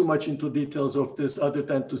won't go too much into details of this other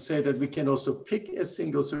than to say that we can also pick a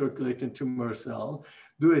single circulating tumor cell,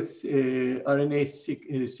 do its RNA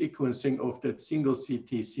sequencing of that single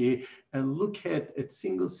CTC, and look at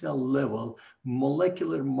single cell level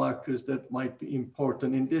molecular markers that might be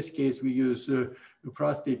important. In this case, we use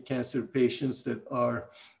prostate cancer patients that are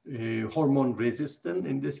hormone resistant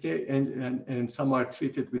in this case, and some are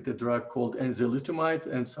treated with a drug called enzalutamide,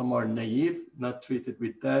 and some are naive, not treated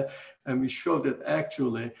with that. And we show that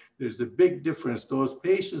actually there's a big difference. Those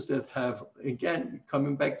patients that have, again,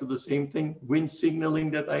 coming back to the same thing, Wnt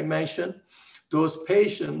signaling that I mentioned, those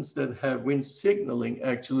patients that have Wnt signaling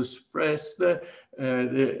actually suppress the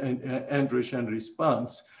androgen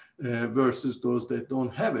response versus those that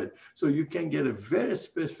don't have it. So you can get a very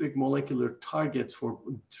specific molecular targets for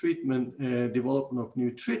treatment, development of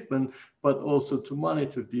new treatment, but also to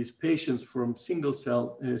monitor these patients from single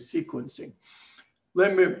cell sequencing.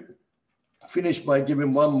 Let me finish by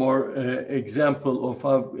giving one more example of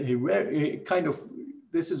how kind of,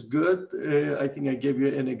 this is good. I think I gave you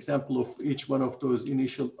an example of each one of those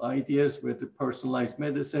initial ideas with the personalized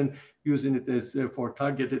medicine, using it as for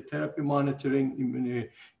targeted therapy monitoring,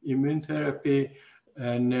 immune therapy.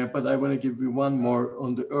 And, but I want to give you one more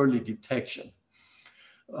on the early detection.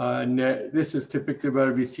 And this is typically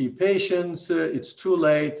where we see patients, it's too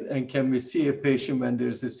late, and can we see a patient when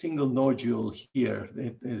there's a single nodule here?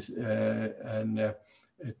 It is at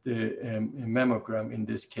the mammogram in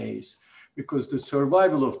this case, because the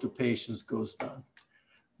survival of the patients goes down.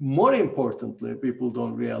 More importantly, people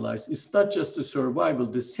don't realize, it's not just the survival,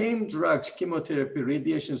 the same drugs, chemotherapy,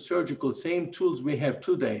 radiation, surgical, same tools we have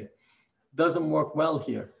today, doesn't work well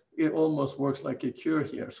here. It almost works like a cure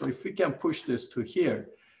here. So if we can push this to here,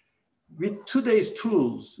 with today's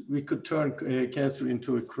tools, we could turn cancer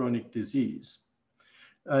into a chronic disease.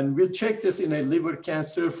 And we'll check this in a liver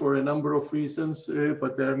cancer for a number of reasons,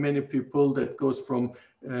 but there are many people that goes from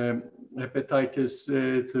hepatitis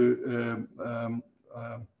to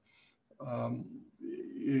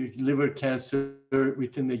liver cancer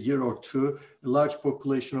within a year or two, a large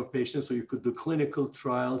population of patients. So you could do clinical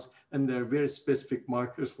trials, and there are very specific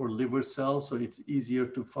markers for liver cells, so it's easier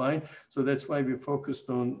to find. So that's why we focused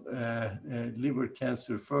on liver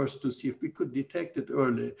cancer first, to see if we could detect it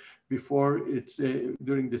early before it's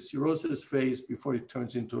during the cirrhosis phase, before it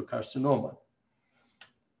turns into a carcinoma.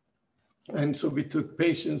 And so we took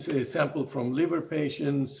patients, a sample from liver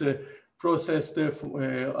patients, processed,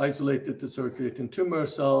 isolated the circulating tumor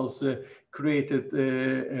cells, created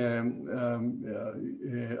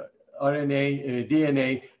RNA,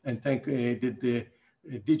 DNA, and then did the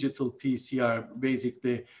digital PCR.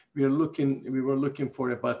 Basically, we were looking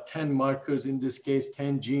for about 10 markers in this case,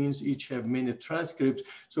 10 genes, each have many transcripts.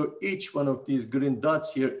 So each one of these green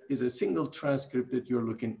dots here is a single transcript that you're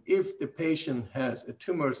looking. If the patient has a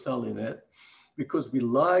tumor cell in it, because we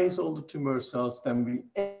lyse all the tumor cells, then we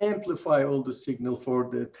amplify all the signal for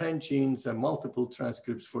the 10 genes and multiple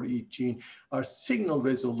transcripts for each gene. Our signal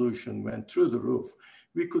resolution went through the roof.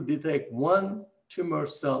 We could detect one tumor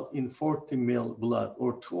cell in 40 ml blood,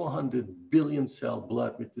 or 200 billion cell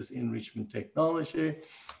blood with this enrichment technology.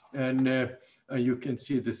 And you can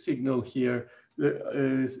see the signal here.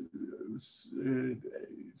 The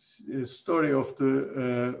story of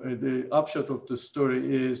the upshot of the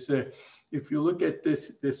story is, if you look at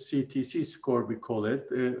this CTC score, we call it,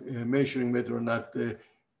 measuring whether or not the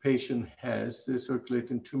patient has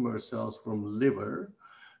circulating tumor cells from liver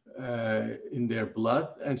in their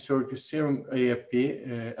blood, and serum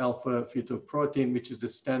AFP, alpha fetoprotein, which is the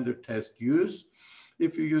standard test used.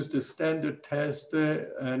 If you use the standard test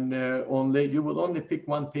and you will only pick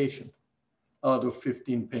one patient out of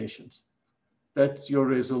 15 patients. That's your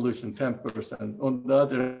resolution, 10%. On the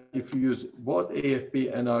other, if you use both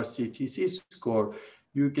AFP and our CTC score,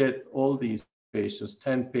 you get all these patients,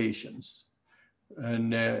 10 patients.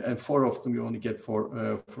 And 4 of them you only get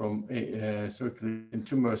from circulating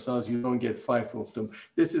tumor cells. You don't get 5 of them.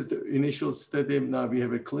 This is the initial study. Now we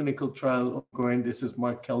have a clinical trial ongoing. This is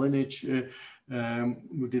Mark Kalinich,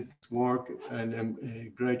 who did work, and a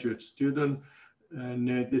graduate student. And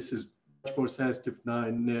this is much more sensitive now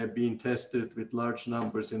and being tested with large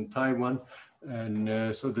numbers in Taiwan.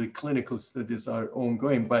 And so the clinical studies are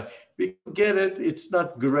ongoing, but we get it. It's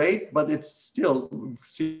not great, but it's still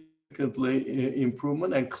significantly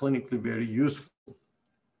improvement and clinically very useful.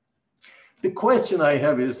 The question I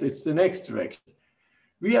have is, it's the next direction.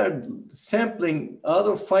 We are sampling out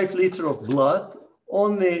of 5 liters of blood,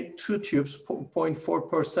 only 2 tubes,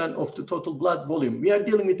 0.4% of the total blood volume. We are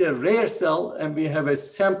dealing with a rare cell and we have a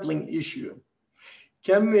sampling issue.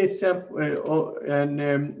 Can we sample,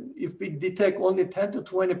 if we detect only 10 to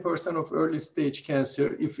 20% of early stage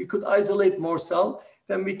cancer, if we could isolate more cell,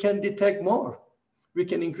 then we can detect more. We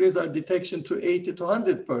can increase our detection to 80 to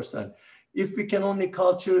 100%. If we can only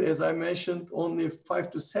culture, as I mentioned, only 5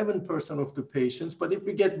 to 7% of the patients, but if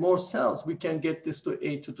we get more cells, we can get this to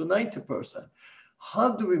 80 to 90%.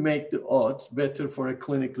 How do we make the odds better for a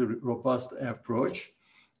clinically robust approach?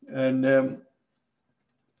 And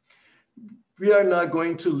we are now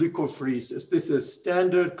going to leukapheresis. This is a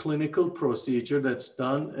standard clinical procedure that's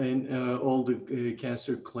done in all the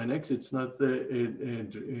cancer clinics. It's not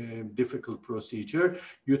a difficult procedure.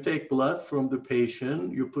 You take blood from the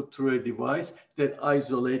patient, you put through a device that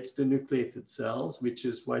isolates the nucleated cells, which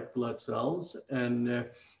is white blood cells, and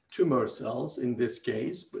tumor cells in this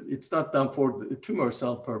case. But it's not done for the tumor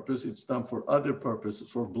cell purpose, it's done for other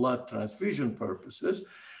purposes, for blood transfusion purposes.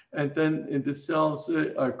 And then the cells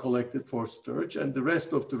are collected for storage, and the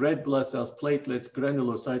rest of the red blood cells, platelets,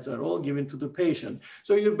 granulocytes are all given to the patient.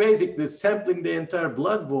 So you're basically sampling the entire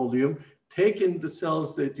blood volume, taking the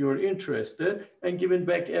cells that you're interested, and giving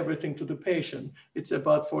back everything to the patient. It's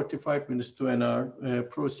about 45 minutes to an hour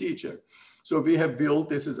procedure. So we have built,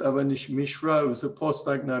 this is Avanish Mishra, who's a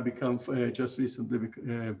postdoc, now just recently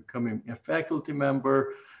becoming a faculty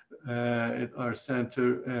member at our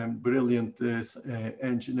center, brilliant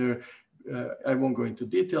engineer. I won't go into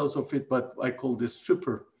details of it, but I call this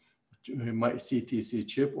super CTC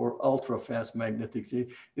chip or ultra fast magnetic.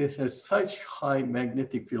 It has such high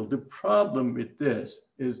magnetic field. The problem with this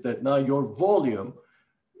is that now your volume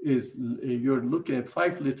is, you're looking at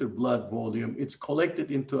 5 liter blood volume. It's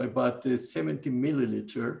collected into about 70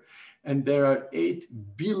 milliliter, and there are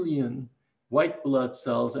 8 billion white blood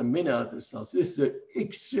cells and many other cells. This is an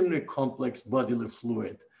extremely complex bodily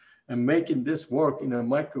fluid. And making this work in a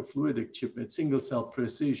microfluidic chip at single cell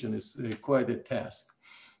precision is quite a task.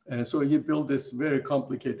 And so he built this very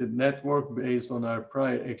complicated network based on our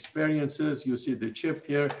prior experiences. You see the chip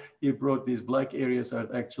here. He brought these black areas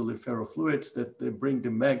are actually ferrofluids that they bring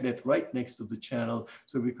the magnet right next to the channel.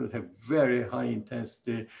 So we could have very high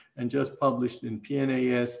intensity, and just published in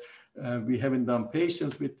PNAS. We haven't done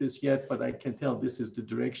patients with this yet, but I can tell this is the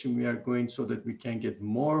direction we are going, so that we can get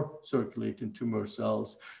more circulating tumor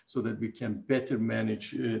cells, so that we can better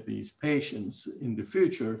manage these patients in the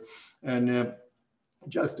future. And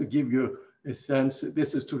just to give you a sense,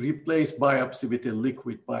 this is to replace biopsy with a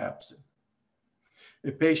liquid biopsy.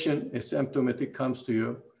 A patient asymptomatic comes to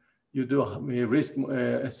you, you do a risk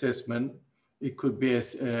assessment. It could be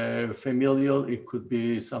familial, it could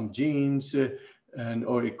be some genes,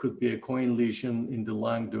 or it could be a coin lesion in the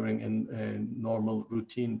lung during a normal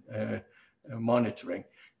routine monitoring.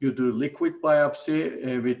 You do liquid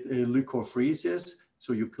biopsy with leukapheresis,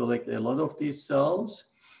 so you collect a lot of these cells.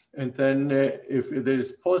 And then if there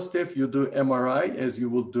is positive, you do MRI, as you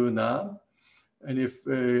will do now. And if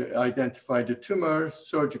identify the tumor,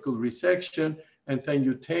 surgical resection, and then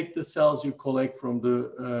you take the cells you collect from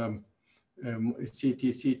the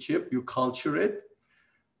CTC chip, you culture it,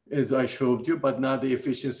 as I showed you, but now the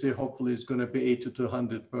efficiency hopefully is going to be 80 to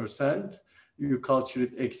 100%. You culture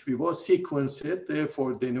it ex vivo, sequence it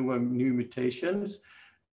for the new mutations.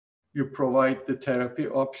 You provide the therapy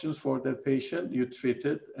options for that patient, you treat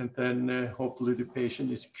it, and then hopefully the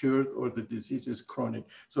patient is cured or the disease is chronic.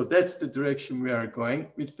 So that's the direction we are going.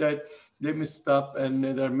 With that, let me stop. And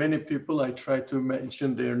there are many people, I try to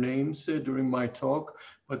mention their names during my talk,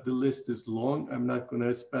 but the list is long. I'm not going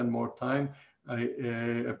to spend more time. I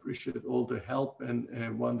appreciate all the help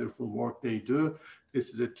and wonderful work they do.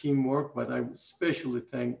 This is a teamwork, but I especially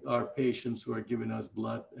thank our patients who are giving us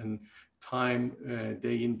blood and time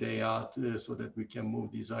day in, day out, so that we can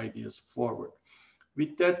move these ideas forward.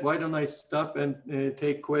 With that, why don't I stop and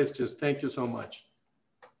take questions? Thank you so much.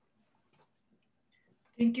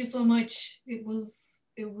 Thank you so much. It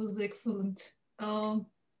was excellent.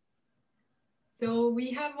 So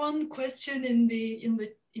we have one question in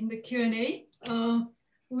the Q&A.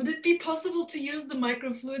 Would it be possible to use the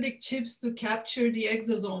microfluidic chips to capture the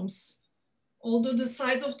exosomes? Although the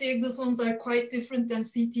size of the exosomes are quite different than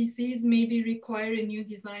CTCs, maybe require a new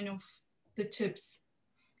design of the chips.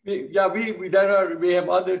 Yeah, we have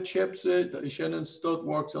other chips. Shannon Stott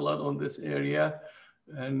works a lot on this area.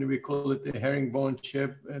 and we call it the herringbone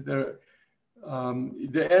chip.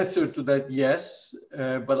 The answer to that, yes,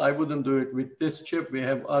 but I wouldn't do it with this chip. We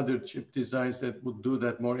have other chip designs that would do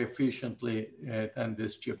that more efficiently than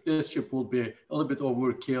this chip. This chip will be a little bit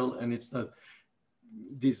overkill, and it's not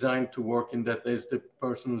designed to work in that. As the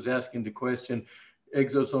person who's asking the question,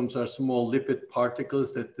 exosomes are small lipid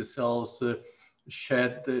particles that the cells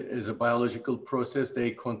shed as a biological process.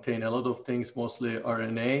 They contain a lot of things, mostly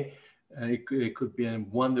RNA. It could be a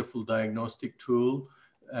wonderful diagnostic tool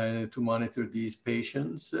to monitor these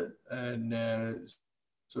patients. And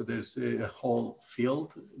so there's a whole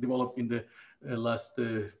field developed in the last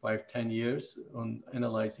 5-10 years on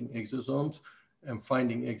analyzing exosomes, and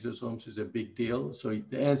finding exosomes is a big deal. So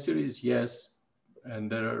the answer is yes,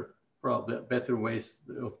 and there are probably better ways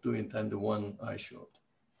of doing it than the one I showed.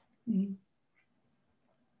 Mm.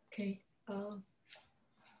 Okay.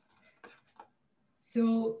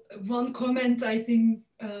 So one comment, I think,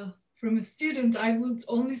 from a student, I would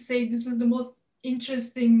only say this is the most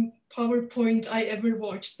interesting PowerPoint I ever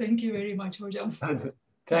watched. Thank you very much, Hocam.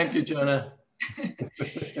 Thank you, Jonah.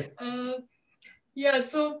 Yeah,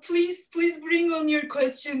 so please bring on your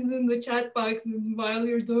questions in the chat box. And while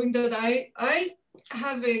you're doing that, I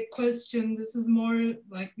have a question. This is more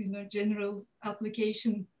like, general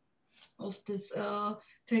application of this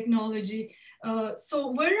technology.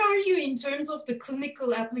 So where are you in terms of the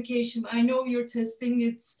clinical application? I know you're testing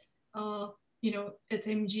it, at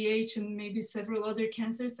MGH and maybe several other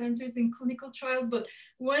cancer centers in clinical trials, but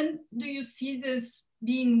when do you see this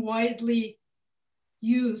being widely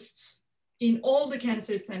used in all the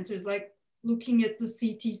cancer centers, like looking at the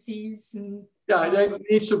CTCs? And yeah, that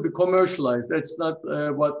needs to be commercialized. That's not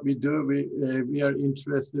what we do. We are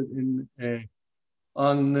interested in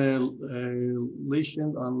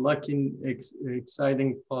unlocking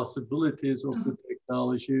exciting possibilities of the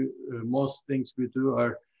technology. Most things we do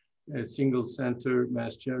are single center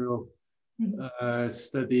mass general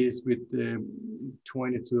studies with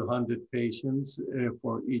 20 to 100 patients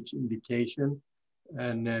for each indication.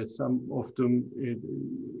 And some of them,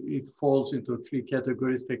 it falls into 3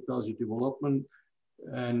 categories: technology development,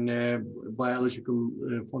 and biological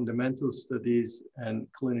fundamental studies, and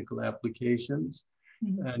clinical applications.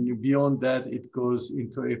 Mm-hmm. And beyond that, it goes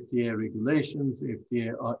into FDA regulations,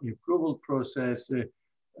 FDA approval process,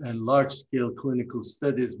 and large-scale clinical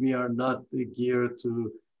studies. We are not geared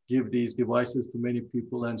to give these devices to many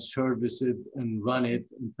people and service it and run it,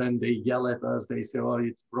 and then they yell at us. They say, "Oh,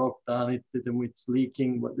 it broke down, it's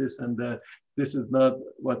leaking, what this and that." This is not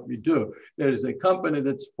what we do. There is a company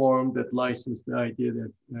that's formed that licensed the idea,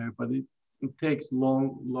 that, but it takes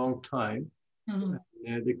long time. Mm-hmm.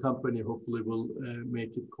 The company hopefully will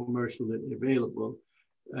make it commercially available.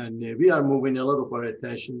 And we are moving a lot of our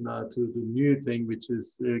attention now to the new thing, which is,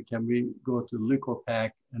 can we go to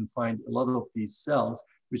leukopack and find a lot of these cells,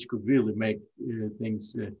 which could really make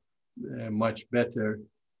things much better.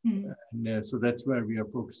 Mm-hmm. And so that's where we are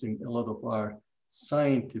focusing a lot of our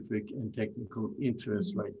scientific and technical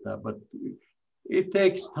interests right now. But it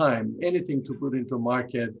takes time. Anything to put into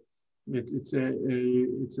market, it's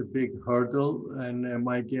a big hurdle. And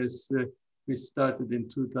my guess, we started in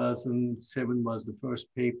 2007 was the first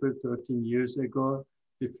paper 13 years ago.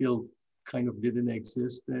 The field kind of didn't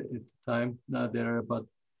exist at the time. Now there are about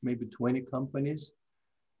maybe 20 companies.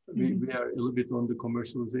 Mm-hmm. We are a little bit on the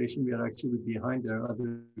commercialization. We are actually behind. There are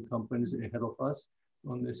other companies ahead of us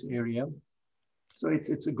on this area. So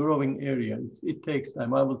it's a growing area. It takes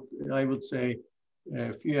time. I would say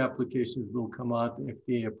a few applications will come out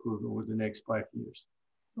FDA approved over the next 5 years.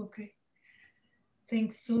 Okay.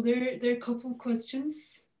 Thanks. So there are a couple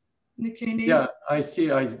questions in the Q&A. Yeah, I see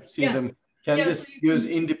them. Can this be used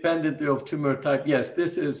independently of tumor type? Yes,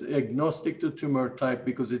 this is agnostic to tumor type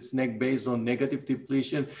because it's based on negative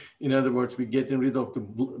depletion. In other words, we're getting rid of the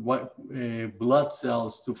blood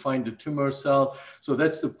cells to find the tumor cell. So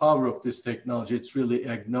that's the power of this technology. It's really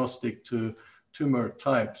agnostic to tumor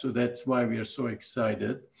type. So that's why we are so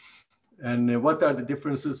excited. And what are the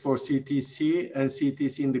differences for CTC and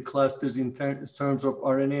CTC in the clusters in terms of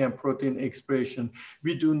RNA and protein expression?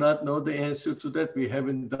 We do not know the answer to that. We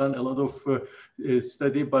haven't done a lot of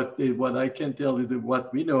study, but what I can tell you,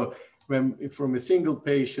 what we know, from a single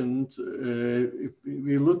patient, if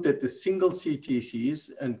we looked at the single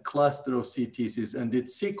CTCs and cluster of CTCs and did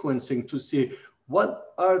sequencing to see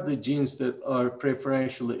what are the genes that are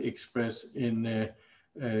preferentially expressed in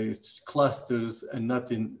clusters and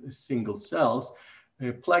not in single cells.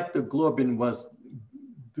 Plaque-globin was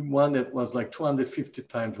the one that was like 250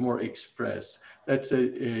 times more expressed. It's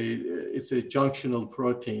a junctional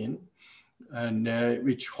protein, and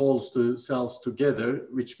which holds the cells together,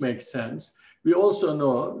 which makes sense. We also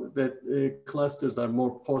know that clusters are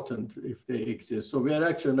more potent if they exist. So we are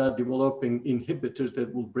actually now developing inhibitors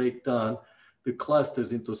that will break down the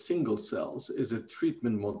clusters into single cells as a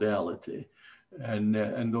treatment modality. And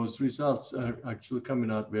those results are actually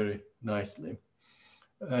coming out very nicely.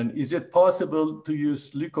 And is it possible to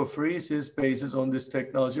use leukapheresis based on this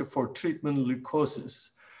technology for treatment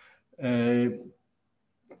leukosis?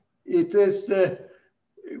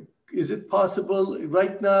 Is it possible?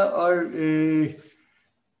 Right now, our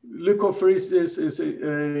leukapheresis is,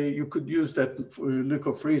 you could use that for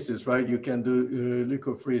leukapheresis, right? You can do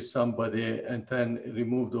leukapherese somebody and then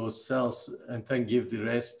remove those cells and then give the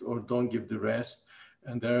rest or don't give the rest.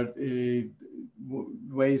 And there are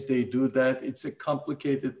ways they do that. It's a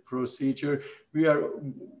complicated procedure.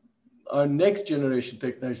 Our next generation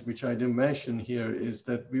technology, which I didn't mention here, is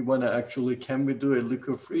that we want to actually, can we do a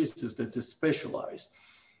leukapheresis that is specialized?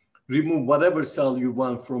 Remove whatever cell you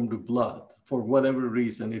want from the blood for whatever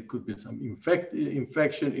reason. It could be some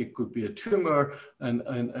infection, it could be a tumor, and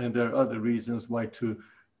there are other reasons why to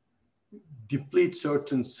deplete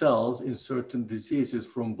certain cells in certain diseases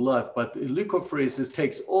from blood. But leukapheresis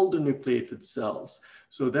takes all the nucleated cells.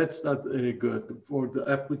 So that's not good. For the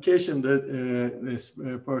application that this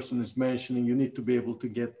person is mentioning, you need to be able to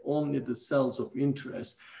get only the cells of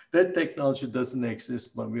interest. That technology doesn't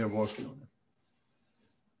exist, but we are working on it.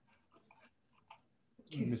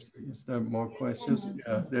 Is there more questions?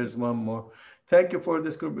 Yeah, there's one more. Thank you for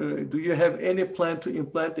this. Do you have any plan to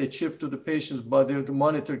implant a chip to the patient's body to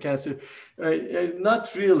monitor cancer?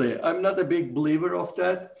 Not really. I'm not a big believer of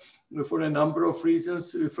that for a number of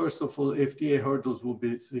reasons. First of all, FDA hurdles will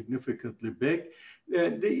be significantly big.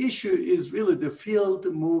 The issue is really the field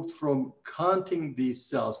moved from counting these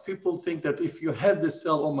cells. People think that if you have the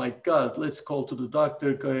cell, oh my God, let's call to the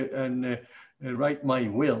doctor and write my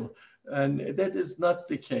will. And that is not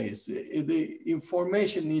the case. The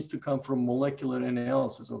information needs to come from molecular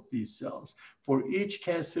analysis of these cells. For each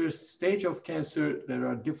cancer, stage of cancer, there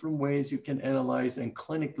are different ways you can analyze, and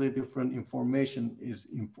clinically different information is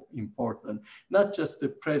important, not just the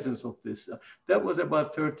presence of this cell. That was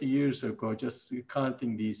about 30 years ago, just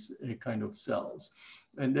counting these kind of cells.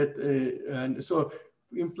 And so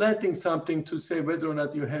implanting something to say whether or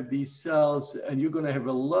not you have these cells, and you're going to have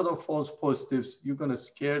a lot of false positives, you're going to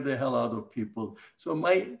scare the hell out of people. So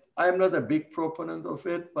I'm not a big proponent of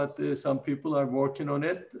it, but some people are working on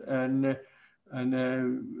it, and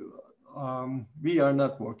we are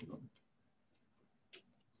not working on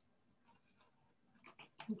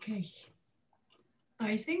it. Okay.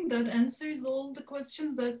 I think that answers all the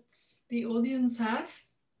questions that the audience have.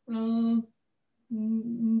 In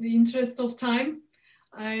the interest of time,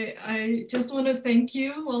 I just want to thank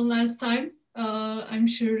you one last time. I'm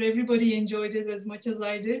sure everybody enjoyed it as much as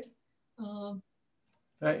I did.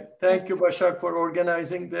 Thank you, Başak, for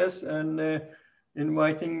organizing this and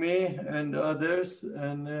inviting me and others,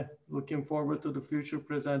 and looking forward to the future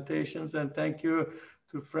presentations. And thank you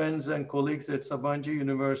to friends and colleagues at Sabancı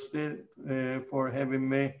University for having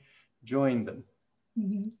me join them.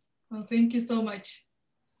 Mm-hmm. Well, thank you so much.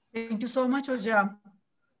 Thank you so much, Hocam.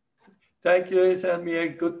 Thank you,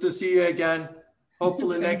 Selmiye. Good to see you again.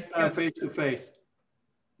 Hopefully next time face to face.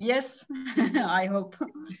 Yes, I hope.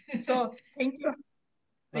 So thank you.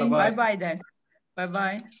 Bye-bye. Bye-bye then.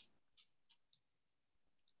 Bye-bye.